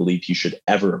 because I don't believe you should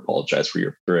ever apologize for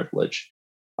your privilege.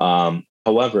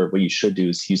 However, what you should do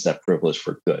is use that privilege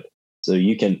for good. So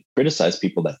you can criticize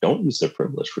people that don't use their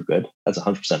privilege for good. That's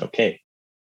 100% okay.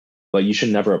 But you should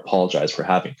never apologize for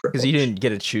having privilege. Because you didn't get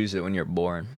to choose it when you're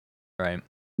born, right?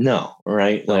 No,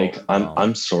 right? Like,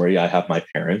 I'm sorry I have my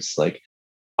parents. Like,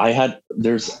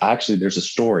 there's a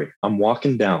story. I'm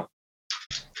walking down,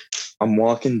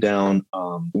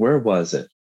 where was it?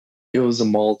 It was a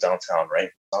mall downtown,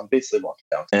 right? So I'm basically walking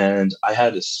down, and I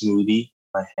had a smoothie in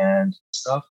my hand and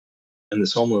stuff. And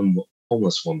this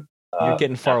homeless woman. You're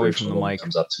getting far away from the mic.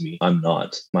 Comes up to me. I'm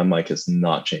not. My mic has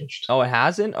not changed. Oh, it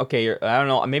hasn't? Okay, I don't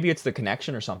know. Maybe it's the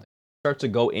connection or something. It starts to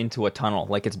go into a tunnel,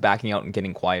 like it's backing out and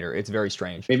getting quieter. It's very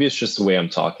strange. Maybe it's just the way I'm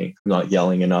talking. I'm not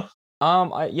yelling enough. I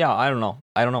don't know.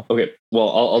 Okay, well,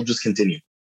 I'll just continue.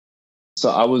 So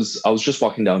I was just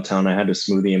walking downtown. I had a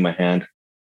smoothie in my hand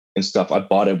and stuff. I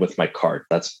bought it with my card.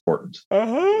 That's important.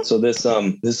 So this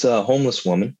homeless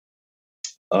woman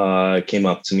came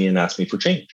up to me and asked me for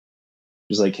change.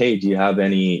 She was like, "Hey, do you have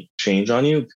any change on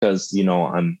you? Because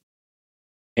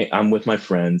I'm with my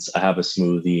friends. I have a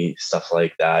smoothie, stuff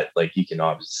like that. Like, you can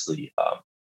obviously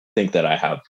think that I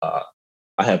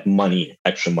have money,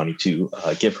 extra money to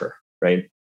give her, right?"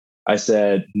 I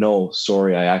said, "No,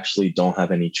 sorry, I actually don't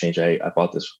have any change. I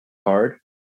bought this card."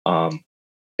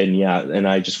 And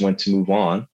I just went to move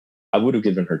on. I would have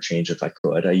given her change if I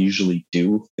could. I usually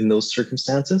do in those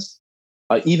circumstances.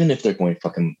 Even if they're going to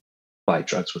fucking buy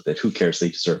drugs with it, who cares? They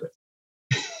deserve it.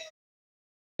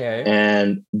 Okay.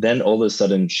 And then all of a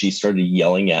sudden, she started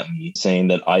yelling at me, saying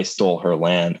that I stole her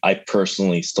land. I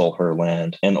personally stole her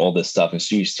land and all this stuff. And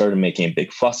she started making a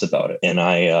big fuss about it. And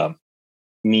I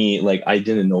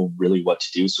didn't know really what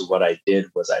to do. So what I did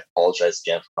was I apologized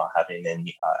again for not having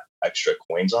any extra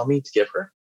coins on me to give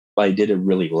her. But I did it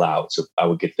really loud so I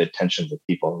would get the attention of the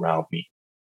people around me,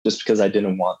 just because I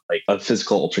didn't want like a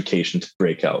physical altercation to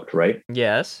break out, right?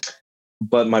 Yes.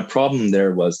 But my problem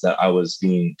there was that I was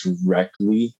being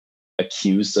directly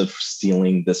accused of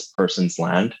stealing this person's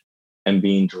land and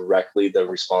being directly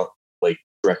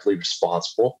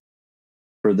responsible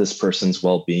for this person's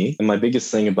well-being. And my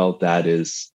biggest thing about that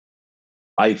is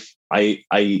I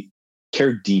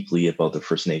care deeply about the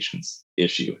First Nations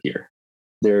issue here.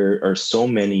 There are so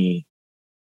many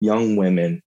young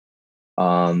women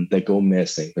that go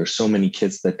missing. There's so many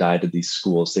kids that died at these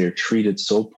schools. They are treated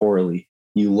so poorly.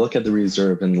 You look at the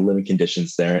reserve and the living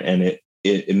conditions there, and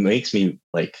it makes me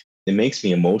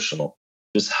emotional.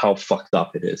 Just how fucked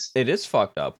up it is. It is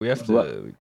fucked up. We have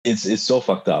to. It's so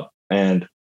fucked up, and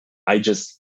I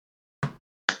just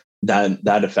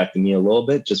that affected me a little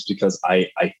bit, just because I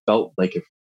felt like a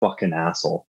fucking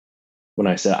asshole when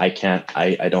I said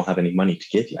I don't have any money to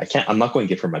give you. I'm not going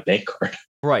to give her my bank card.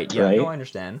 Right. Yeah. Right? No, I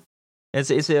understand. It's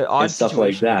an odd stuff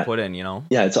like that to put in, you know.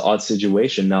 Yeah, it's an odd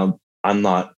situation. Now, I'm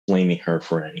not blaming her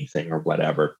for anything or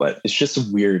whatever, but it's just a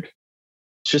weird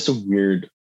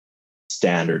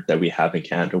standard that we have in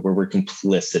Canada where we're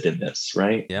complicit in this,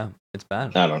 right? Yeah, it's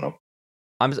bad. I don't know.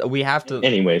 We have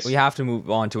to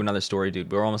move on to another story,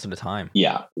 dude. We're almost out of time.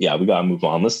 Yeah, we gotta move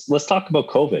on. Let's talk about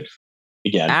COVID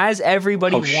again. As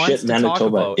everybody wants to talk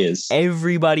about,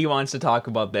 everybody wants to talk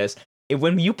about this.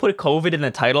 When you put COVID in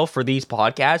the title for these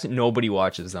podcasts, nobody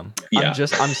watches them. Yeah.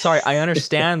 I'm sorry. I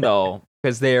understand though,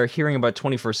 because they're hearing about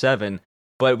 24/7,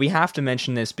 but we have to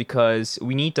mention this because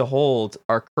we need to hold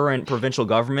our current provincial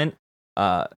government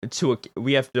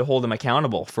we have to hold them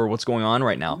accountable for what's going on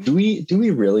right now. Do we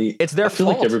really? It's their fault. I feel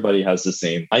like everybody has the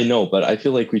same. I know, but I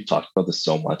feel like we talked about this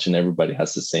so much and everybody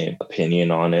has the same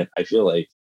opinion on it. I feel like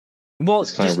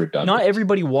it's kind of redundant. Not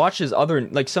everybody watches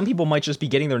some people might just be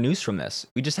getting their news from this.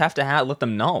 We just have to let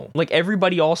them know. Like,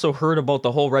 everybody also heard about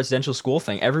the whole residential school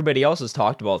thing. Everybody else has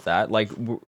talked about that.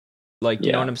 You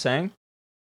know what I'm saying?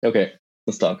 Okay,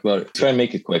 let's talk about it. Try and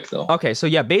make it quick, though. Okay, so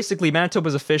yeah, basically,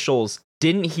 Manitoba's officials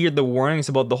didn't hear the warnings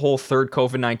about the whole third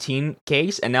COVID-19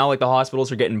 case, and now, the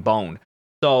hospitals are getting boned.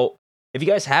 So, if you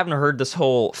guys haven't heard this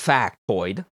whole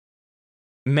factoid,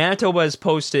 Manitoba has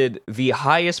posted the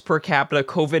highest per capita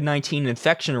COVID-19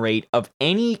 infection rate of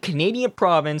any Canadian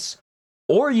province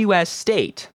or U.S.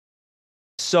 state.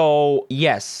 So,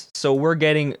 yes. So, we're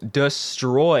getting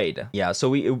destroyed. Yeah,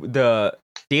 so the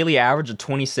daily average of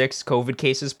 26 COVID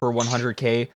cases per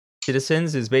 100K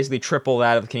citizens is basically triple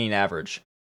that of the Canadian average.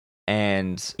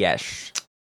 And, yes.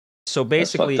 So,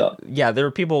 basically, there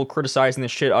are people criticizing the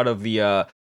shit out of the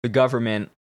government.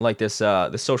 Like this,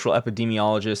 the social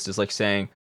epidemiologist is saying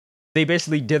they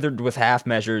basically dithered with half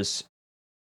measures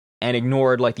and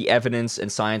ignored the evidence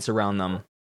and science around them.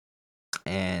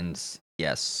 And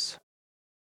yes,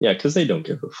 yeah, because they don't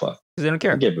give a fuck. Because they don't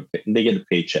care. They get a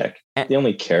paycheck. And they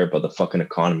only care about the fucking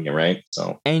economy, right?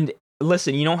 So. And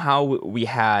listen, you know how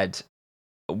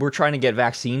we're trying to get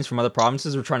vaccines from other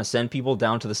provinces. We're trying to send people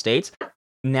down to the States.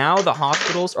 Now the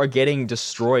hospitals are getting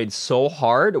destroyed so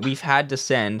hard. We've had to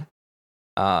send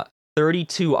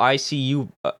 32 ICU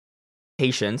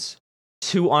patients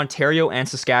to Ontario and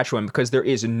Saskatchewan because there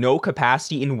is no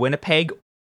capacity in Winnipeg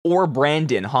or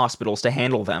Brandon hospitals to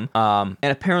handle them. And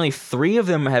apparently 3 of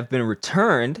them have been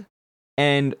returned,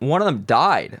 and one of them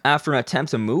died after an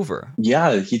attempt to move her.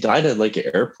 Yeah, he died at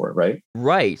an airport, right?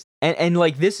 Right. And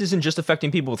this isn't just affecting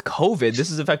people with COVID.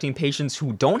 This is affecting patients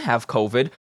who don't have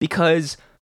COVID because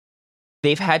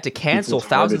they've had to cancel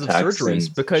thousands of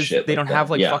surgeries because they don't have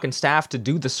fucking staff to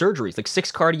do the surgeries.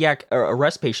 6 cardiac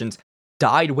arrest patients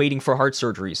died waiting for heart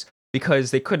surgeries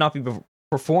because they could not be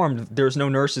performed. There's no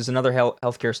nurses and other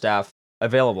healthcare staff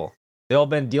available. They've all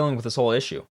been dealing with this whole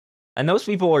issue. And those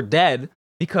people are dead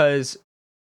because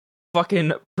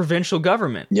fucking provincial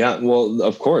government. Yeah, well,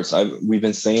 of course. We've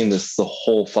been saying this the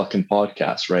whole fucking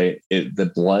podcast, right?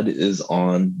 The blood is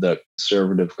on the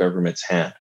Conservative government's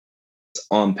hand.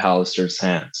 On Pallister's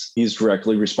hands. He's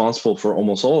directly responsible for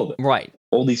almost all of it. Right.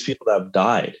 All these people that have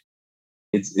died,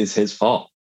 it's his fault.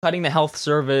 Cutting the health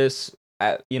service,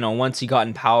 once he got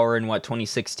in power in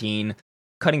 2016,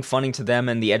 cutting funding to them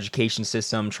and the education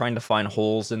system, trying to find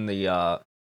holes in the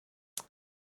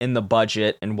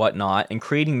budget and whatnot, and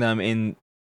creating them in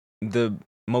the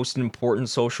most important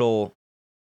social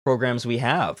programs we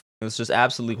have. It's just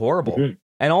absolutely horrible. Mm-hmm.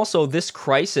 And also, this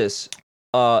crisis,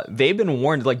 they've been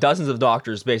warned, dozens of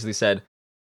doctors basically said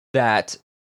that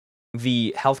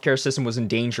the healthcare system was in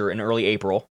danger in early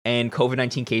April, and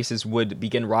COVID-19 cases would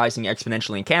begin rising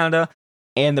exponentially in Canada,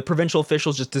 and the provincial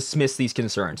officials just dismissed these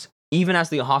concerns. Even as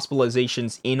the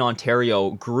hospitalizations in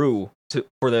Ontario grew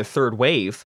for their third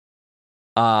wave,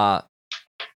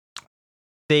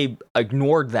 they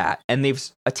ignored that, and they've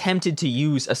attempted to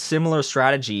use a similar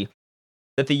strategy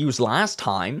that they used last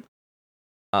time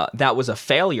that was a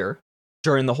failure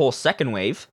during the whole second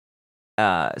wave.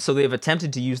 So they've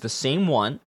attempted to use the same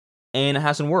one, and it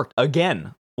hasn't worked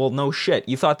again. Well, no shit.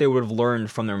 You thought they would have learned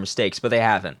from their mistakes, but they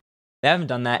haven't. They haven't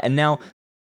done that, and now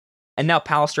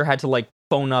Pallister had to like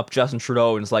phone up Justin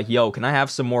Trudeau and is like, "Yo, can I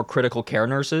have some more critical care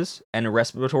nurses and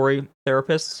respiratory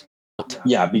therapists?"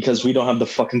 Yeah, because we don't have the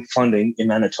fucking funding in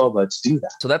Manitoba to do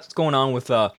that. So that's what's going on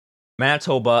with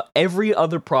Manitoba. Every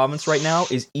other province right now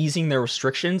is easing their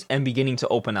restrictions and beginning to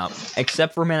open up,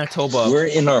 except for Manitoba. We're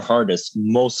in our hardest,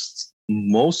 most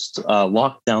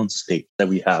lockdown state that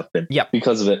we have been. Yeah,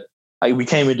 because of it. We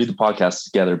can't even do the podcast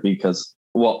together because,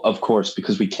 well, of course,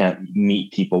 because we can't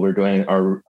meet people. We're doing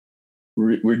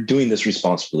this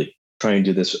responsibly, trying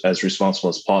to do this as responsible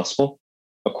as possible.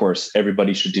 Of course,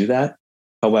 everybody should do that.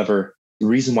 However, the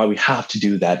reason why we have to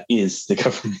do that is the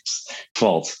government's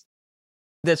fault.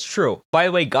 That's true. By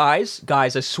the way, guys, I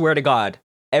swear to God,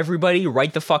 everybody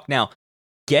right the fuck now,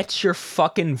 get your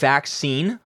fucking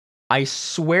vaccine. I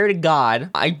swear to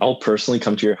God, I'll personally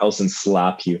come to your house and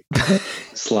slap you.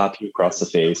 Slap you across the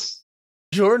face.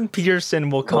 Jordan Peterson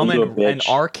will come in and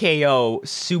RKO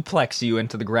suplex you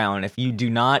into the ground if you do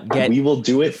not get. We will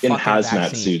do it in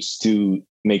hazmat suits to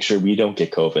make sure we don't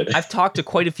get COVID. I've talked to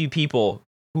quite a few people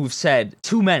who've said,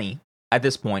 too many at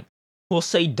this point, will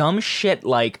say dumb shit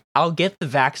like, I'll get the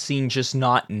vaccine, just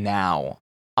not now.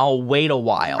 I'll wait a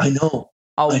while. I know.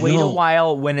 I'll wait a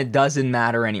while when it doesn't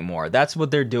matter anymore. That's what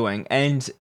they're doing. And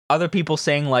other people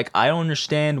saying, like, I don't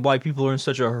understand why people are in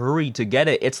such a hurry to get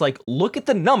it. It's like, look at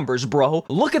the numbers, bro.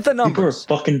 Look at the numbers.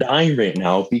 People are fucking dying right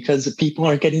now because people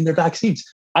aren't getting their vaccines.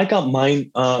 I got mine,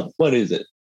 what is it?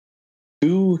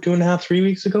 2.5, 3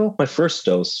 weeks ago? My first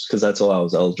dose, because that's all I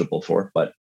was eligible for.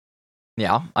 But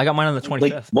yeah, I got mine on the 25th.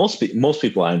 Like most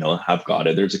people I know have got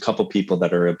it. There's a couple people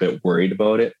that are a bit worried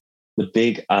about it.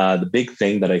 The big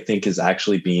thing that I think is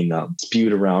actually being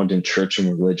spewed around in church and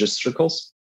religious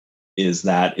circles is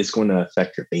that it's going to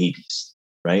affect your babies,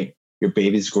 right? Your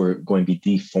babies going to be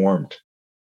deformed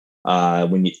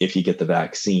if you get the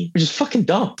vaccine, which is fucking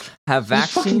dumb. Have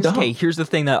vaccines? Okay, here's the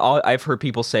thing that I've heard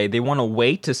people say: they want to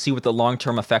wait to see what the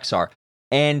long-term effects are,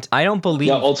 and I don't believe.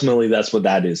 Yeah, ultimately, that's what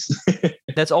that is.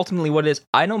 That's ultimately what it is.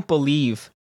 I don't believe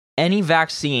any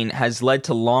vaccine has led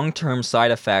to long-term side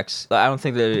effects. I don't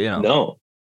think that, No.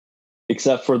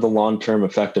 Except for the long-term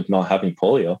effect of not having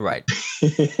polio. Right.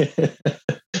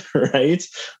 Right?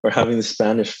 Or having the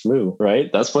Spanish flu, right?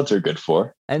 That's what they're good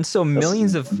for. And so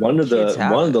millions of one of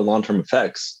the long-term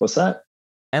effects. What's that?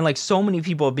 And like so many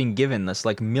people have been given this,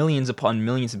 like millions upon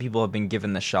millions of people have been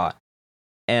given the shot.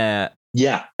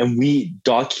 Yeah, and we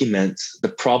document the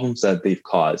problems that they've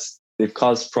caused. They've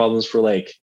caused problems for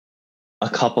like a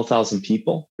couple thousand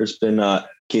people. There's been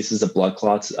cases of blood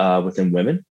clots within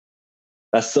women.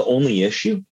 That's the only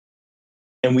issue.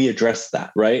 And we addressed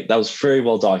that, right? That was very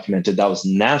well documented. That was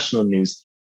national news.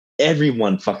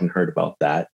 Everyone fucking heard about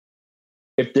that.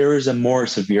 If there is a more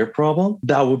severe problem,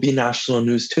 that would be national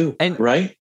news too,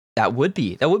 right? That would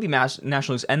be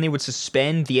national news. And they would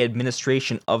suspend the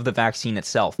administration of the vaccine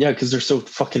itself. Yeah, because they're so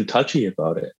fucking touchy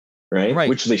about it, right?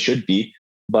 Which they should be.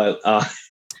 But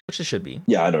which it should be.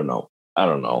 Yeah, I don't know.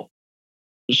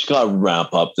 You just gotta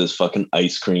ramp up this fucking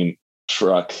ice cream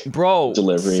truck, bro.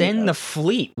 Delivery. Send the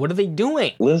fleet. What are they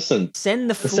doing? Listen, send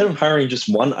the fleet. Instead of hiring just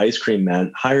one ice cream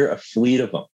man, hire a fleet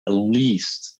of them at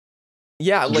least.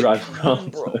 Yeah, like drive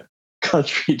around the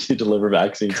country to deliver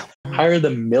vaccines. Hire the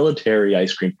military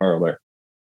ice cream parlor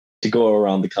to go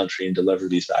around the country and deliver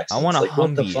these vaccines. I want a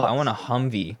Humvee. I want a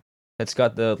Humvee that's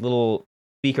got the little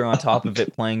speaker on top of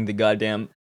it playing the goddamn,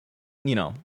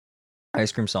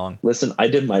 ice cream song. Listen, I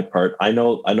did my part. I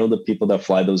know the people that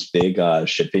fly those big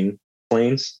shipping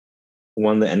planes,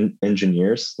 one of the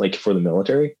engineers, like for the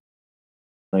military.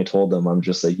 And I told them, I'm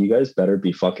just like, you guys better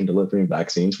be fucking delivering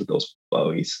vaccines with those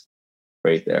bogies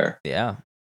right there. Yeah.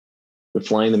 We're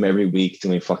flying them every week,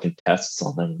 doing fucking tests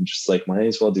on them. I'm just like, might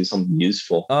as well do something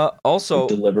useful. Also, like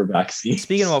deliver vaccines.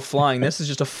 Speaking about flying, this is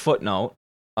just a footnote.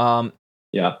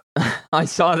 Yeah. I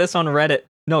saw this on Reddit.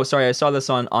 No, sorry, I saw this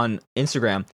on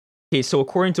Instagram. Okay, so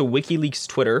according to WikiLeaks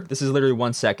Twitter, this is literally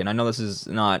 1 second. I know this is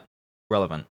not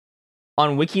relevant.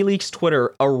 On WikiLeaks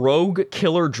Twitter, a rogue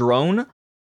killer drone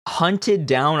hunted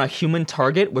down a human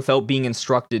target without being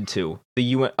instructed to. The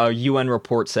UN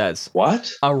report says.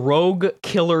 What? A rogue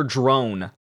killer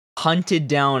drone hunted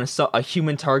down a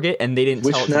human target and they didn't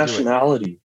tell it to do it. Which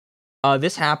nationality?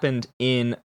 This happened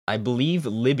in, I believe,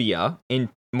 Libya in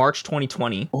March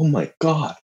 2020. Oh my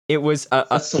god. It was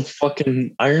that's some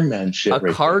fucking Iron Man shit.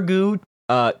 A Cargo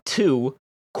 2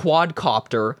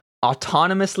 quadcopter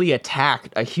autonomously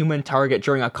attacked a human target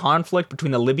during a conflict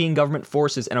between the Libyan government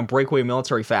forces and a breakaway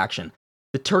military faction.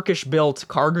 the Turkish-built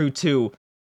Kargu 2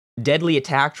 deadly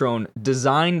attack drone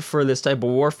designed for this type of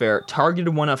warfare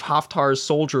targeted one of Haftar's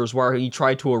soldiers while he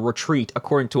tried to retreat,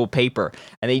 according to a paper,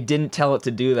 and they didn't tell it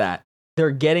to do that. They're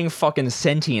getting fucking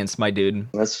sentience, my dude.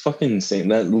 That's fucking insane.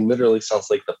 That literally sounds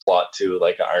like the plot to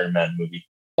like an Iron Man movie.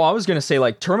 Well, I was gonna say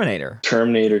like Terminator.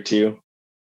 Terminator 2.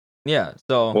 Yeah.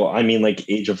 So. Well, I mean like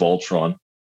Age of Ultron.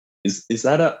 Is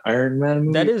that an Iron Man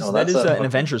movie? That is an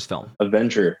Avengers film. That's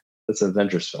an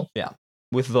Avengers film. Yeah.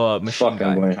 With the machine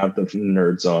guy. I'm going to have the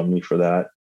nerds on me for that.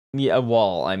 Yeah.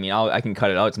 Well, I mean, I can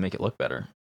cut it out to make it look better.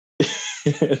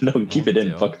 No, keep it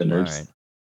in. Fuck the nerds.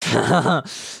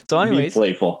 So anyways, be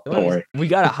playful. Don't worry. We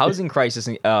got a housing crisis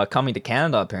coming to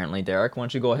Canada apparently. Derek, why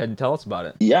don't you go ahead and tell us about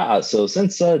it? Yeah, so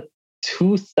since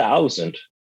 2000,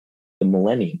 the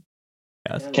millennium,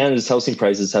 yes, Canada's housing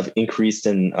prices have increased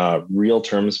in real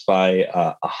terms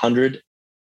by 168%,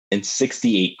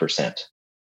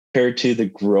 compared to the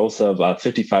growth of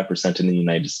 55% in the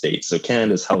United States. So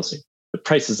Canada's housing, the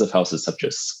prices of houses have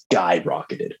just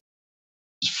skyrocketed,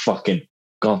 just fucking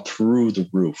gone through the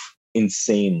roof.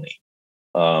 Insanely.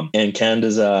 And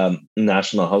Canada's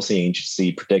National Housing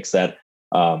Agency predicts that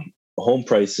home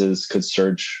prices could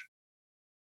surge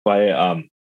by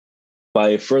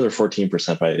a further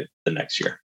 14% by the next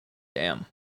year. Damn.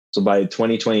 So by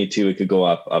 2022, it could go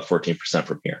up 14%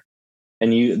 from here.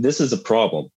 And this is a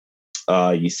problem,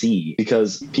 you see,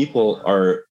 because people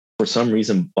are, for some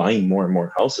reason, buying more and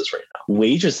more houses right now.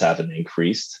 Wages haven't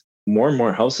increased. More and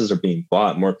more houses are being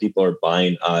bought. More people are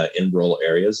buying in rural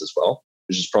areas as well,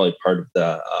 which is probably part of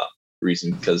the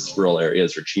reason, because rural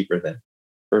areas are cheaper than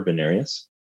urban areas.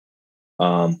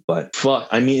 But fuck,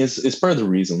 I mean, it's part of the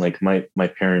reason. Like my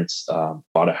parents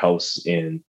bought a house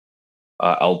in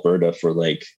Alberta for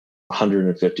like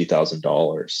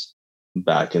 $150,000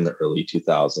 back in the early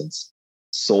 2000s.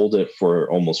 Sold it for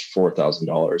almost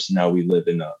 $4,000. Now we live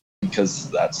because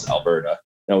that's Alberta.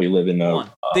 Now we live in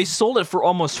they sold it for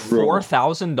almost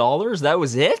 $4,000. That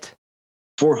was it.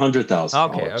 $400,000.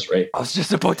 Okay, right? I was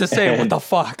just about to say, what the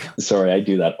fuck? Sorry, I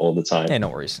do that all the time. Hey, no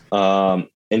worries. And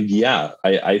yeah,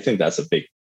 I think that's a big.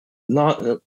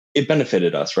 It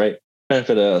benefited us, right?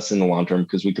 Benefited us in the long term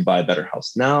because we could buy a better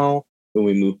house now when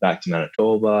we move back to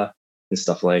Manitoba and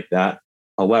stuff like that.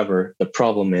 However, the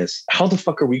problem is, how the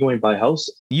fuck are we going to buy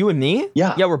houses? You and me?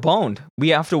 Yeah. Yeah, we're boned. We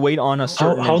have to wait on a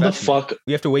certain How the fuck?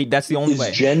 We have to wait. That's the only way.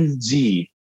 Is Gen Z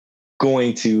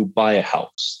going to buy a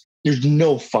house? There's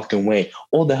no fucking way.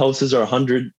 All the houses are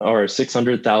 $100,000 or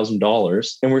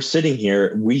 $600,000, and we're sitting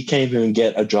here. We can't even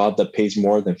get a job that pays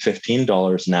more than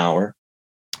 $15 an hour.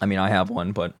 I mean, I have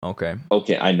one, but okay.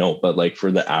 Okay, I know, but like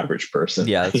for the average person,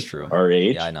 yeah, that's true. Our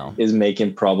age, yeah, I know, is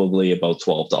making probably about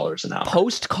 $12 an hour.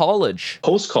 Post college,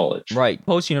 right?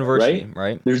 Post university,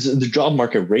 right? The job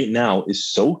market right now is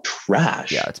so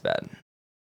trash. Yeah, it's bad.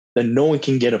 That no one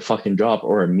can get a fucking job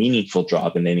or a meaningful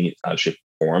job in any shape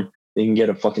or form. They can get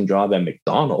a fucking job at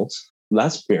McDonald's.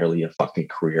 That's barely a fucking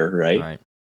career, right?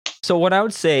 So what I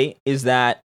would say is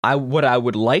that what I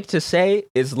would like to say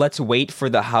is let's wait for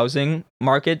the housing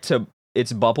market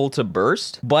its bubble to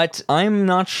burst, but I'm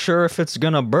not sure if it's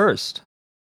gonna burst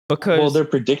because they're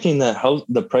predicting that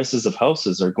the prices of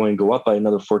houses are going to go up by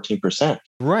another 14%.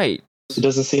 Right. It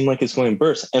doesn't seem like it's going to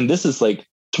burst, and this is like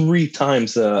 3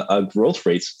 times the growth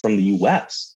rates from the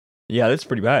U.S. Yeah, that's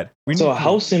pretty bad. So a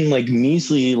house in like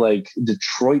measly like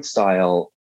Detroit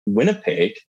style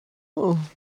Winnipeg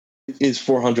is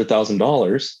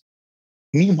 $400,000.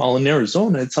 Meanwhile, in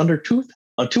Arizona, it's under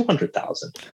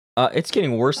 $200,000. It's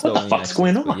getting worse though. What the fuck's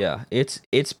going on? Yeah, it's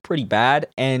pretty bad,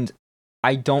 and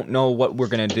I don't know what we're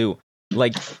gonna do.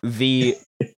 Like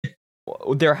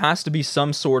there has to be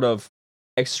some sort of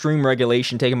extreme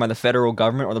regulation taken by the federal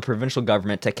government or the provincial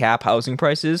government to cap housing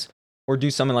prices or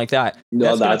do something like that.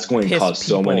 No, that's going to cause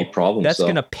so many problems. That's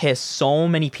going to piss so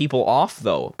many people off,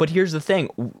 though. But here's the thing.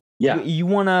 Yeah, you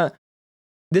want to.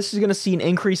 This is going to see an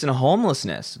increase in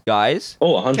homelessness, guys.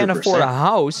 Oh, 100%. Can't afford a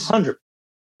house. 100.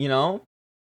 You know,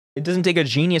 it doesn't take a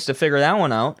genius to figure that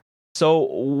one out. So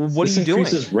what are you doing?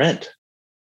 This increases rent.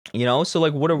 You know, so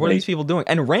like, what are these people doing?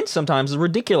 And rent sometimes is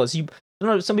ridiculous.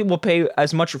 Some people pay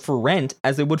as much for rent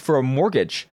as they would for a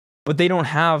mortgage, but they don't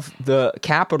have the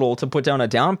capital to put down a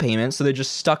down payment, so they're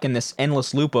just stuck in this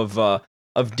endless loop of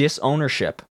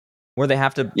disownership. Where they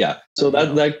have to, yeah. So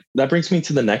that brings me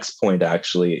to the next point.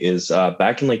 Actually, is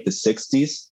back in like the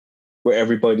 60s, where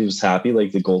everybody was happy,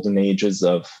 like the golden ages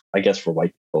of, I guess for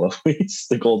white people at least,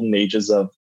 the golden ages of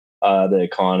the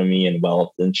economy and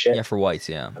wealth and shit. Yeah, for whites,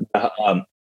 yeah.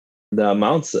 The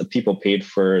amounts that people paid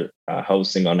for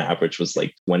housing on average was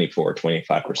like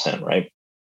 24-25%, right?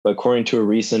 But according to a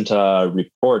recent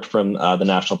report from the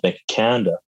National Bank of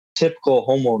Canada, typical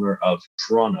homeowner of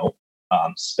Toronto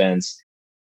spends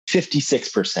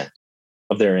 56%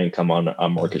 of their income on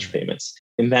mortgage payments.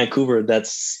 In Vancouver,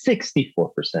 that's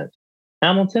 64%.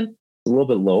 Hamilton, a little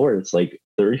bit lower. It's like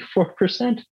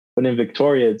 34%. But in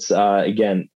Victoria, it's,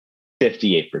 again,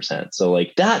 58%. So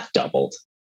like that doubled.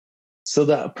 So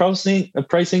the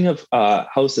pricing of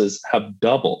houses have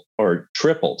doubled or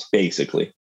tripled,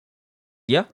 basically.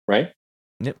 Yeah. Right?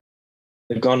 Yep.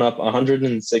 They've gone up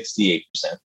 168%.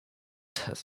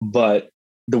 But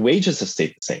the wages have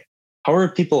stayed the same. How are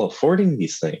people affording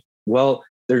these things? Well,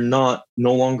 they're no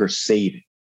longer saving,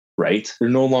 right? They're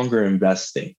no longer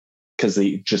investing because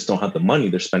they just don't have the money.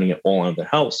 They're spending it all on their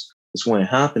house. What's going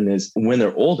to happen is when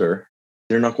they're older,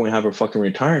 they're not going to have a fucking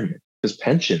retirement because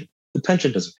the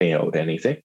pension doesn't pay out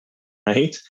anything,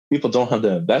 right? People don't have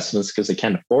the investments because they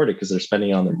can't afford it because they're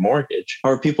spending on their mortgage.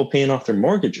 How are people paying off their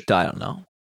mortgages? I don't know.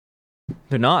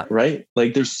 They're not. Right?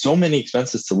 Like there's so many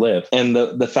expenses to live. And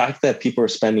the fact that people are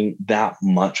spending that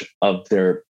much of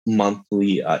their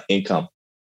monthly income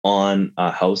on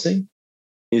housing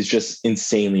is just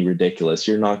insanely ridiculous.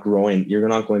 You're not going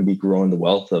to be growing the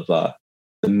wealth of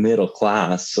the middle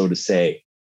class, so to say,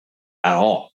 at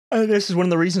all. This is one of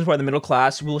the reasons why the middle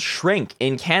class will shrink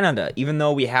in Canada, even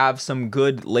though we have some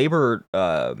good labor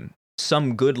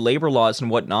laws and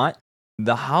whatnot.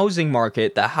 The housing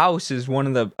market, the house, is one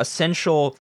of the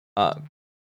essential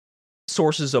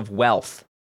sources of wealth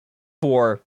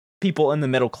for people in the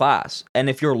middle class. And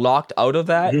if you're locked out of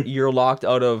that, you're locked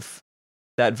out of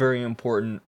that very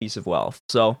important piece of wealth.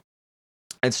 So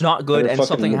it's not good, and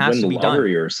something has to be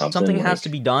done. Something has to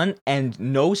be done, and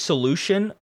no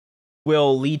solution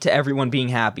will lead to everyone being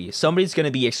happy. Somebody's going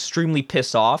to be extremely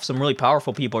pissed off. Some really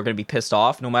powerful people are going to be pissed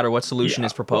off no matter what solution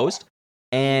is proposed.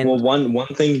 And one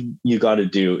thing you got to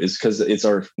do is, because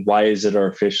why is it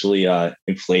artificially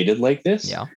inflated like this?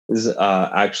 Yeah, is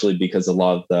actually because a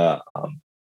lot of the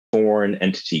foreign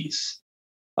entities,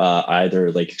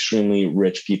 either like extremely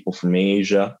rich people from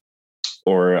Asia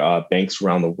or banks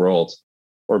around the world,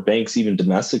 or banks even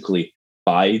domestically,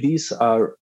 buy these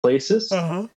places,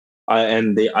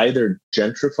 and they either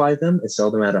gentrify them and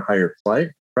sell them at a higher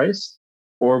price,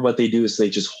 or what they do is they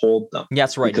just hold them.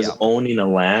 That's right. Because owning the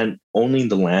land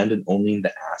and owning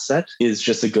the asset is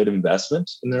just a good investment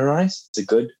in their eyes.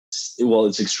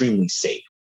 It's extremely safe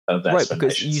investment. Right,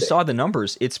 because you saw the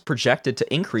numbers. It's projected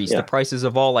to increase the prices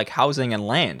of all like housing and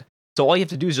land. So all you have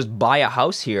to do is just buy a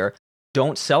house here,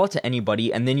 don't sell it to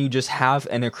anybody, and then you just have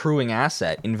an accruing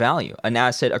asset in value,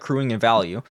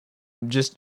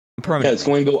 just permanently. Yeah, it's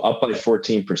going to go up by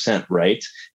 14%, right?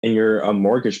 And your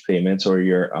mortgage payments or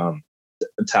your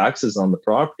taxes on the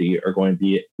property are going to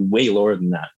be way lower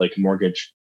than that. Like a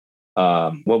mortgage,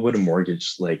 what would a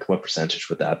mortgage, like what percentage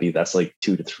would that be? That's like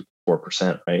 2 to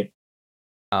 4%, right?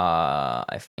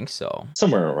 I think so.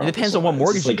 Somewhere around. It depends on what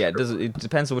mortgage you get. It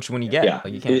depends on which one you get. Yeah,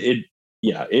 like you can't.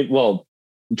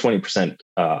 20%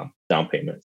 down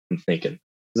payment, I'm thinking.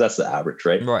 Because that's the average,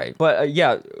 right? Right. But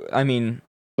I mean,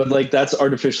 but like that's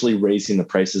artificially raising the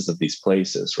prices of these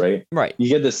places, right? Right. You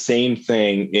get the same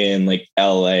thing in like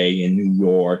LA and New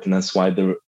York, and that's why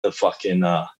the fucking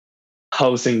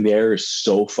housing there is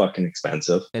so fucking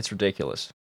expensive. It's ridiculous.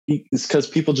 It's because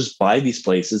people just buy these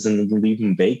places and then leave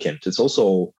them vacant. It's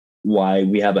also why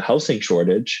we have a housing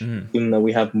shortage, even though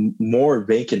we have more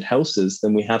vacant houses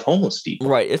than we have homeless people.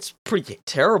 Right. It's pretty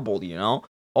terrible, you know?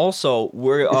 Also,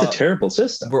 it's a terrible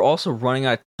system. We're also running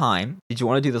out of time. Did you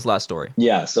want to do this last story?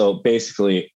 Yeah. So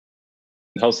basically,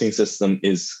 the housing system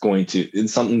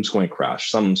something's going to crash.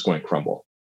 Something's going to crumble.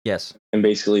 Yes. And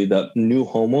basically, the new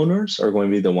homeowners are going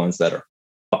to be the ones that are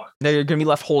fucked. They're going to be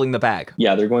left holding the bag.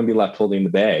 Yeah, they're going to be left holding the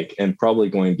bag and probably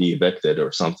going to be evicted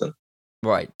or something.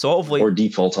 Right. So hopefully, or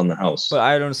default on the house. But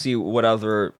I don't see what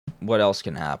else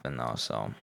can happen though.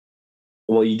 So.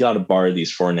 Well, you got to bar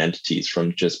these foreign entities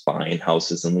from just buying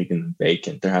houses and leaving them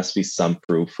vacant. There has to be some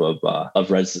proof of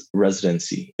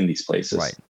residency in these places.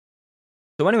 Right.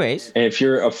 So, anyways, and if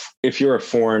you're a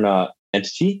foreign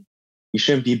entity, you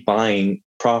shouldn't be buying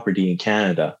property in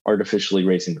Canada, artificially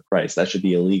raising the price. That should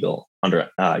be illegal under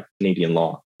Canadian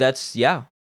law. I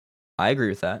agree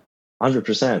with that.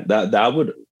 100%. That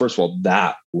would, first of all,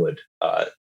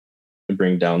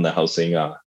 bring down the housing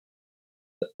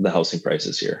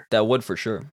prices here. That would for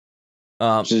sure.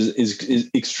 Which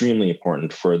is extremely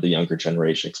important for the younger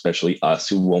generation, especially us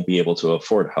who won't be able to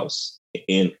afford a house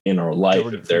in our life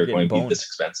if they're going to be this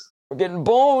expensive. We're getting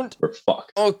boned. We're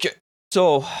fucked. Okay.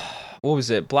 So, what was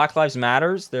it? Black Lives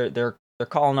Matters. They're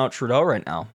calling out Trudeau right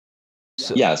now.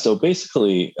 So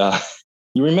basically,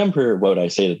 you remember what I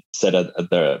said at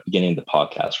the beginning of the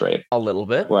podcast, right? A little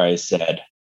bit. Where I said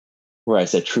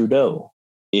Trudeau,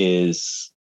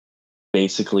 is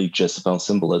basically just about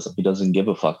symbolism. He doesn't give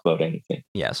a fuck about anything.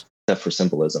 Yes. Except for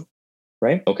symbolism.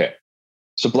 Right? Okay.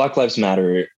 So Black Lives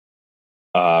Matter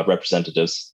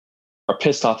representatives are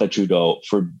pissed off at Trudeau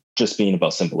for just being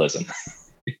about symbolism.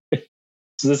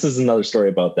 So this is another story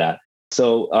about that.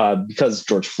 So because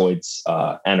George Floyd's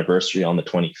anniversary on the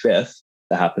 25th,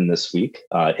 that happened this week,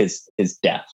 his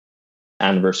death,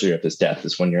 anniversary of his death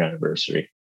is 1 year anniversary.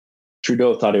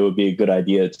 Trudeau thought it would be a good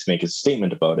idea to make a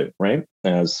statement about it, right?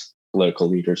 As political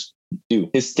leaders do.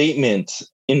 In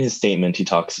his statement, he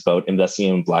talks about investing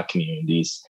in Black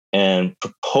communities and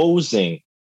proposing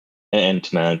an end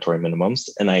to mandatory minimums.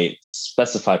 And I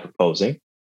specify proposing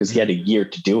because he had a year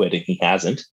to do it and he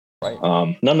hasn't. Right.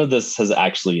 None of this has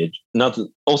actually.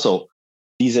 Also,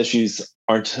 these issues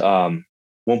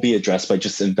won't be addressed by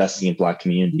just investing in Black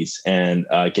communities and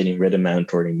getting rid of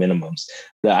mandatory minimums.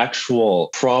 The actual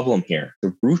problem here,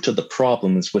 the root of the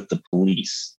problem, is with the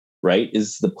police. Right?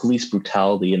 Is the police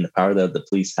brutality and the power that the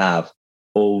police have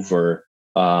over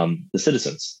the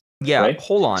citizens. Yeah, right?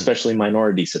 Hold on. Especially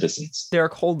minority citizens.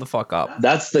 Derek, hold the fuck up.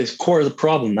 That's the core of the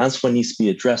problem. That's what needs to be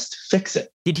addressed to fix it.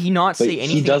 Did he not say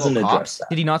anything he doesn't about address cops? that.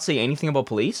 Did he not say anything about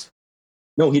police?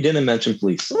 No, he didn't mention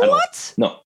police. What?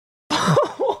 No.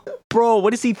 Bro, what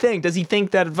does he think? Does he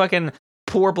think that fucking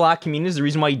poor Black community is the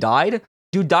reason why he died?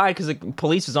 Dude died because the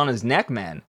police was on his neck,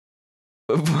 man.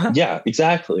 Yeah,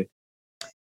 exactly.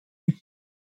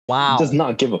 Wow. He does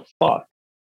not give a fuck.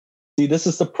 See, this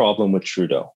is the problem with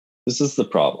Trudeau. This is the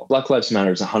problem. Black Lives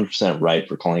Matter is 100% right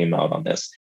for calling him out on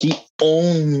this. He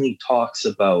only talks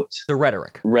about the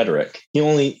rhetoric.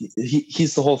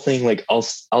 He's the whole thing like,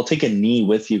 I'll take a knee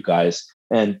with you guys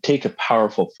and take a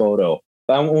powerful photo,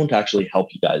 but I won't actually help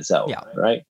you guys out. Yeah.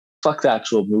 Right? Fuck the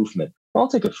actual movement. I'll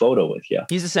take a photo with you.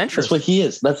 He's a centrist. That's what he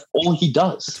is. That's all he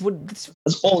does.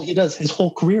 That's all he does. His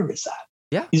whole career is that.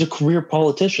 Yeah. He's a career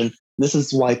politician. This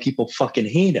is why people fucking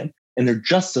hate him. And they're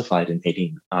justified in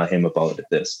hating him about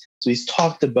this. So he's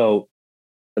talked about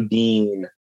being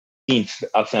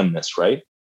a feminist, right?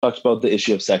 Talked about the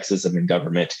issue of sexism in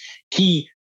government. He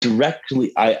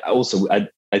directly, I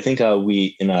think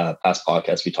we in a past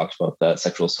podcast we talked about the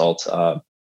sexual assault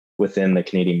within the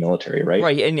Canadian military, right?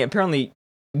 Right, and apparently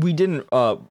we didn't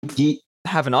have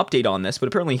an update on this, but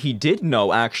apparently he did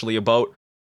know actually about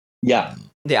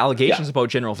the allegations about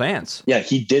General Vance. Yeah,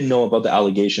 he did know about the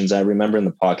allegations. I remember in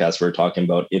the podcast we were talking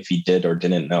about if he did or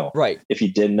didn't know. Right. If he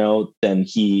did know, then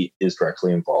he is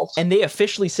directly involved. And they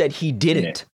officially said he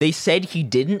didn't. They said he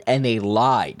didn't, and they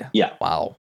lied. Yeah.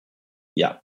 Wow.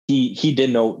 Yeah. He did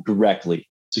know directly.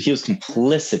 So he was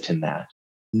complicit in that.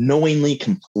 Knowingly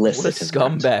complicit. What a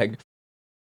scumbag.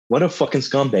 What a fucking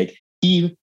scumbag.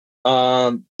 He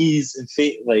is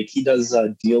he does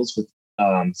deals with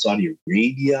Saudi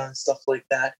Arabia and stuff like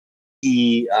that.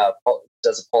 He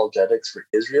does apologetics for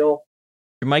Israel.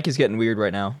 Your mic is getting weird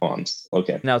right now.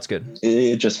 Okay. Now it's good.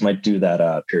 It just might do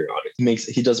that periodic.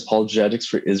 He does apologetics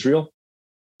for Israel.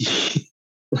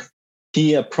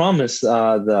 He promised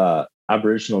the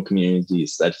Aboriginal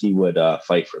communities that he would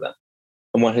fight for them.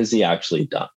 And what has he actually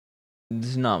done?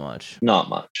 There's not much. Not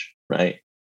much, right?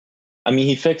 I mean,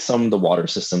 he fixed some of the water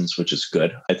systems, which is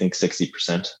good. I think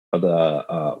 60% of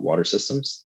the water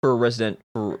systems. For a resident,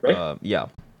 right? Yeah.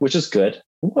 Which is good.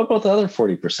 What about the other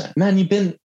 40%? Man, you've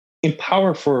been in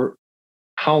power for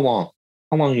how long?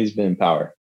 How long has he been in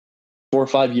power? 4 or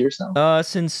 5 years now?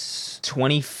 Since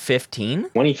 2015.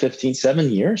 2015, 7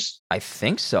 years? I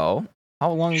think so.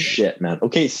 How long? Shit, man.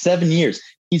 Okay, 7 years.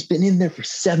 He's been in there for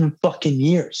 7 fucking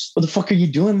years. What the fuck are you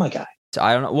doing, my guy?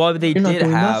 I don't know. Well, they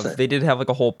did have like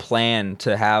a whole plan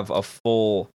to have a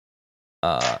full,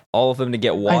 all of them to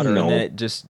get water, and then it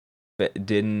just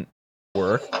didn't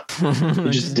work.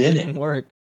 It just didn't work.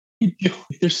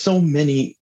 There's so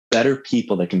many better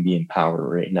people that can be in power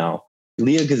right now.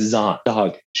 Leah Gazan,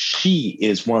 dog, she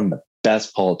is one of the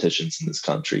best politicians in this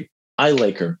country. I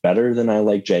like her better than I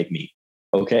like Jagmeet.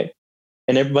 Okay,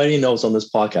 and everybody knows on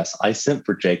this podcast I sent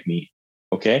for Jagmeet.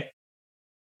 Okay,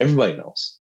 everybody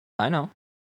knows. I know.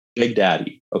 Big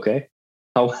Daddy, okay?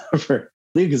 However,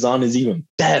 Leah Gazan is even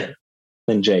better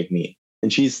than Jagmeet.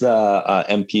 And she's the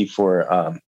MP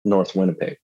for North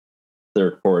Winnipeg,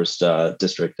 third poorest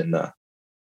district in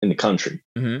the country.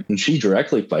 Mm-hmm. And she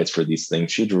directly fights for these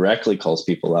things. She directly calls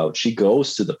people out. She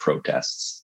goes to the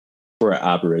protests for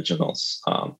Aboriginals.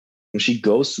 And she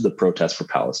goes to the protests for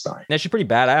Palestine. Yeah, she's pretty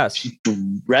badass. She's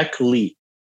directly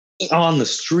on the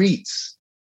streets.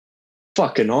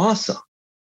 Fucking awesome.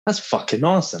 That's fucking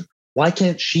awesome. Why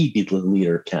can't she be the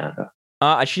leader of Canada?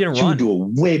 She didn't run. She would do a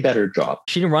way better job.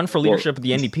 She didn't run for leadership of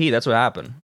the NDP. That's what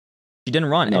happened. She didn't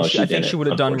run, No, and I think she would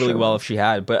have done really well if she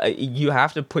had. But you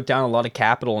have to put down a lot of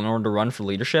capital in order to run for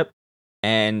leadership,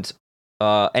 and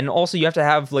also you have to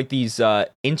have like these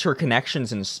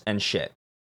interconnections and shit.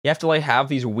 You have to like have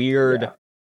these weird,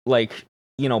 like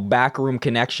backroom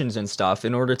connections and stuff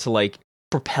in order to like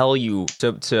propel you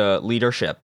to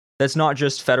leadership. That's not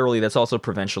just federally; that's also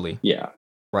provincially. Yeah.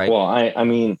 Right. Well, I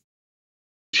mean,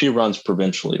 she runs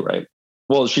provincially, right?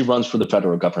 Well, she runs for the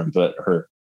federal government, but her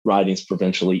ridings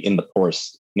provincially in the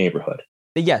poorest neighborhood.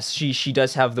 Yes, she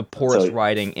does have the poorest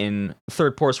riding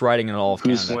third poorest riding in all of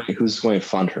Canada. Who's going to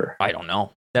fund her? I don't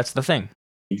know. That's the thing.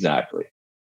 Exactly.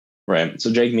 Right.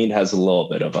 So Jake Mead has a little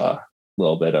bit of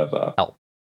help.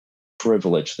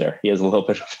 Privilege there. He has a little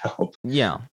bit of help.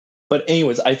 Yeah. But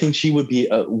anyways, I think she would be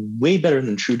way better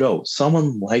than Trudeau.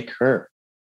 Someone like her.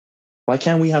 Why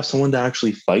can't we have someone that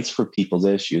actually fights for people's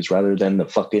issues rather than the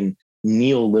fucking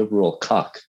neoliberal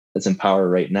cuck that's in power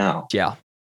right now? Yeah.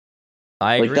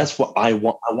 I agree. That's what I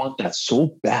want. I want that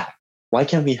so bad. Why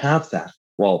can't we have that?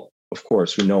 Well, of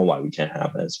course, we know why we can't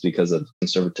have it. It's because of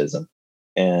conservatism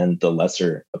and the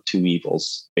lesser of two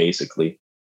evils, basically.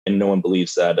 And no one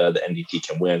believes that the NDP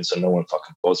can win, so no one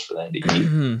fucking votes for the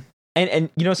NDP. And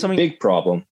something big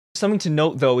problem. Something to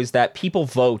note though is that people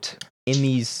vote in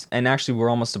these, and actually we're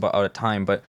almost about out of time,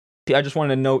 but I just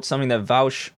wanted to note something that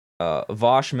Vosh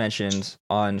mentioned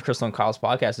on Crystal and Kyle's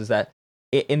podcast is that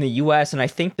in the US, and I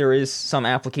think there is some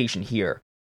application here,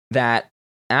 that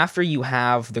after you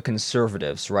have the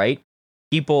conservatives, right,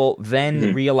 people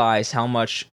then realize how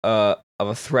much of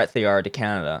a threat they are to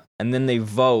Canada, and then they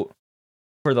vote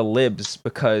for the libs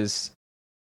because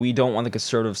we don't want the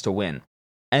conservatives to win.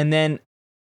 And then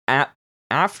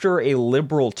after a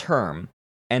liberal term,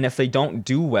 and if they don't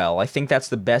do well, I think that's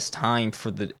the best time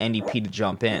for the NDP to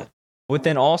jump in. But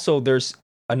then also there's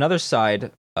another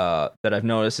side that I've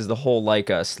noticed is the whole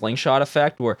like slingshot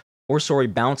effect,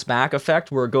 bounce back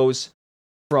effect, where it goes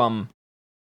from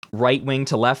right wing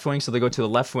to left wing. So they go to the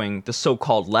left wing, the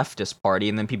so-called leftist party,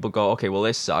 and then people go, okay, well,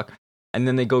 they suck. And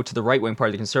then they go to the right wing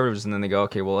party, the conservatives, and then they go,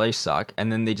 okay, well, they suck.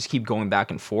 And then they just keep going back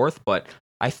and forth. But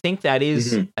I think that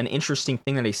is an interesting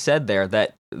thing that he said there,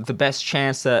 that the best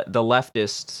chance that the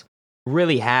leftists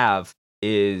really have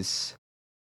is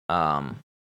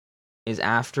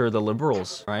after the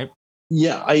liberals, right?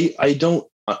 Yeah, I don't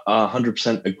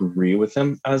 100% agree with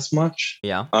him as much.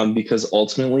 Yeah. Because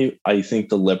ultimately, I think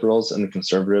the liberals and the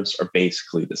conservatives are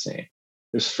basically the same.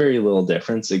 There's very little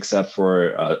difference except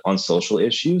for on social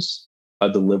issues.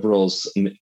 The liberals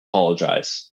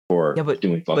apologize for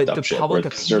doing fucked up shit, where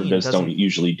conservatives don't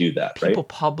usually do that, right?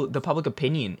 The public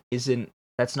opinion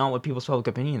that's not what people's public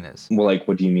opinion is. Well, like,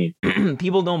 what do you mean?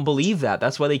 People don't believe that.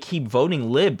 That's why they keep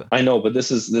voting lib. I know, but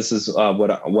this is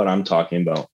what I'm talking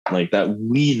about. Like that,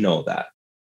 we know that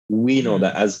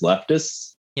as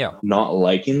leftists, not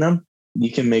liking them,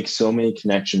 you can make so many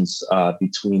connections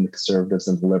between the conservatives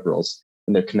and the liberals.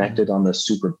 And they're connected on the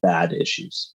super bad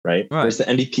issues, right? Whereas the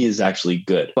NDP is actually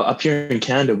good. But up here in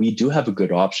Canada, we do have a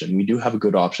good option. We do have a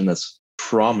good option that's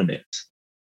prominent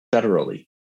federally.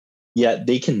 Yet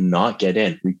they cannot get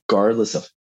in regardless of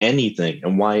anything.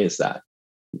 And why is that?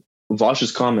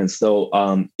 Vosh's comments, though,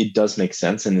 it does make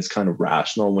sense and it's kind of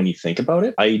rational when you think about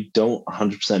it. I don't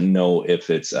 100% know if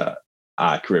it's an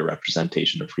accurate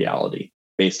representation of reality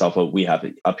based off what we have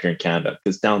up here in Canada.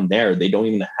 Because down there, they don't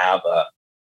even have a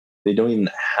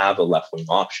left-wing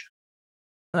option.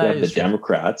 They have the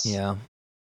Democrats,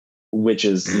 which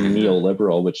is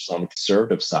neoliberal, which is on the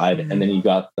conservative side, and then you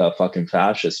got the fucking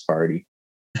fascist party,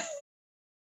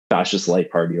 fascist light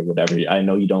party or whatever. I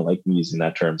know you don't like me using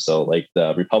that term, so like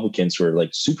the Republicans who are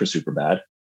like super, super bad.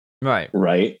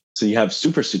 Right. So you have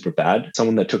super, super bad,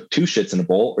 someone that took 2 shits in a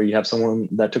bowl, or you have someone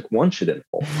that took 1 shit in a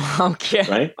bowl. Okay.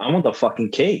 Right? I want the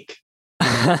fucking cake.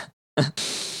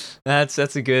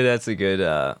 That's a good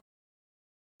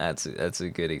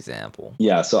example.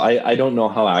 Yeah, so I don't know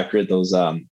how accurate those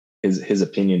his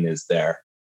opinion is there.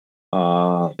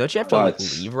 Don't you have to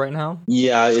leave right now?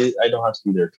 Yeah, I don't have to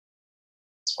be there.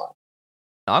 It's fine.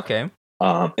 Okay.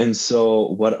 And so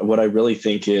what I really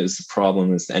think is the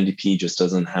problem is the NDP just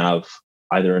doesn't have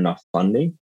either enough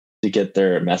funding to get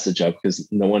their message out, because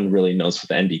no one really knows what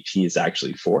the NDP is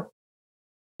actually for,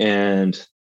 and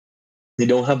they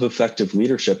don't have effective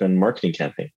leadership and marketing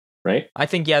campaign. Right? I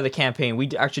think the campaign.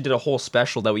 We actually did a whole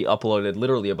special that we uploaded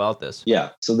literally about this. Yeah,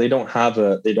 so they don't have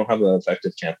an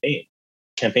effective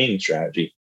campaigning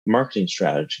strategy, marketing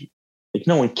strategy. Like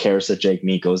no one cares that Jake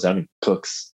Mead goes out and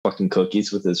cooks fucking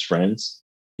cookies with his friends.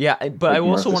 Yeah, but like I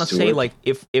also want to say, like,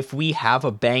 if we have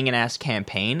a banging ass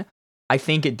campaign, I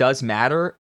think it does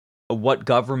matter what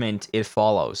government it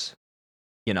follows.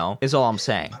 is all I'm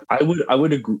saying. I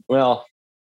would agree. Well,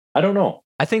 I don't know.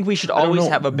 I think we should always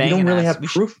have a bang and ass. We don't really have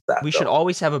proof of that. We should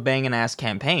always have a bang and ass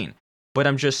campaign. But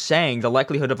I'm just saying the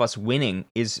likelihood of us winning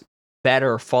is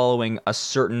better following a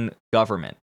certain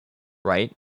government,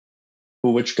 right?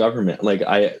 Well, which government? Like,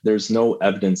 there's no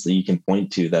evidence that you can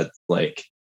point to that, like.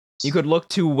 You could look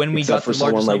to when we got the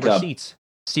largest number of seats.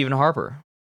 Stephen Harper.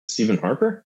 Stephen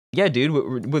Harper? Yeah,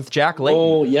 dude, with Jack Layton.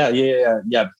 Oh, yeah,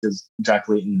 because Jack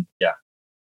Layton, yeah.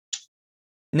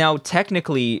 Now,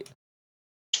 technically...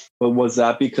 But was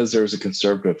that because there was a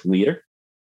conservative leader?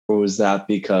 Or was that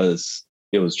because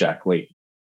it was Jack Layton?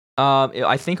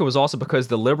 I think it was also because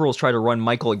the Liberals tried to run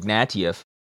Michael Ignatieff,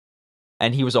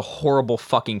 and he was a horrible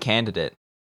fucking candidate,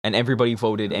 and everybody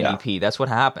voted NDP. That's what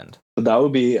happened. But that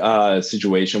would be a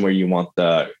situation where you want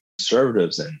the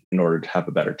Conservatives in order to have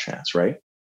a better chance, right?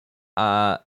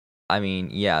 I mean,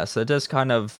 yeah, so it does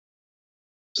kind of...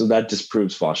 So that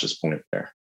disproves Fosh's point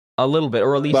there. A little bit,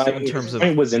 or at least in terms of...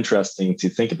 It was interesting to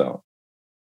think about.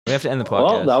 We have to end the podcast.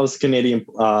 Well, that was Canadian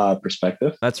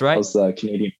perspective. That's right. That was the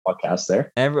Canadian podcast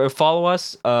there. And follow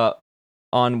us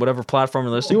on whatever platform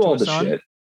you're listening to us on. Shit.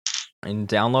 And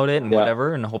download it and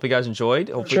whatever. And I hope you guys enjoyed.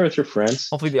 Hopefully, share with your friends.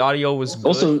 Hopefully the audio was good.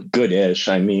 Also good-ish.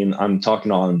 I mean, I'm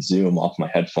talking on Zoom off my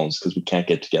headphones because we can't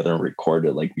get together and record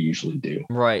it like we usually do.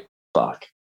 Right. Fuck.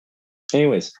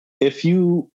 Anyways, if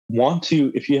you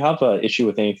have an issue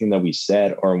with anything that we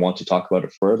said or want to talk about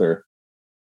it further,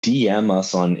 DM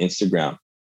us on Instagram.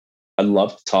 I'd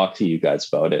love to talk to you guys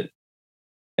about it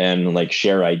and like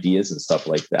share ideas and stuff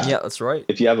like that. Yeah, that's right.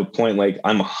 If you have a point, like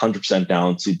I'm 100%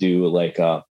 down to do like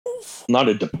not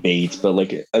a debate, but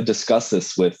like discuss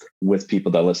this with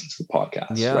people that listen to the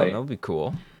podcast. Yeah, right? That would be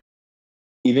cool.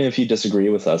 Even if you disagree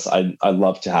with us, I'd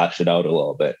love to hash it out a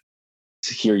little bit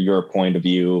to hear your point of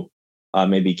view.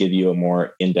 Maybe give you a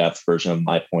more in-depth version of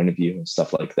my point of view and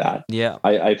stuff like that. Yeah.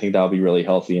 I think that'll be really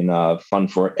healthy and fun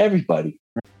for everybody.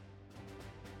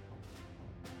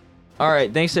 All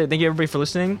right. Thank you everybody for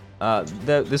listening.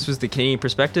 This was the Canadian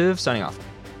Perspective signing off.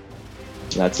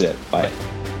 That's it. Bye.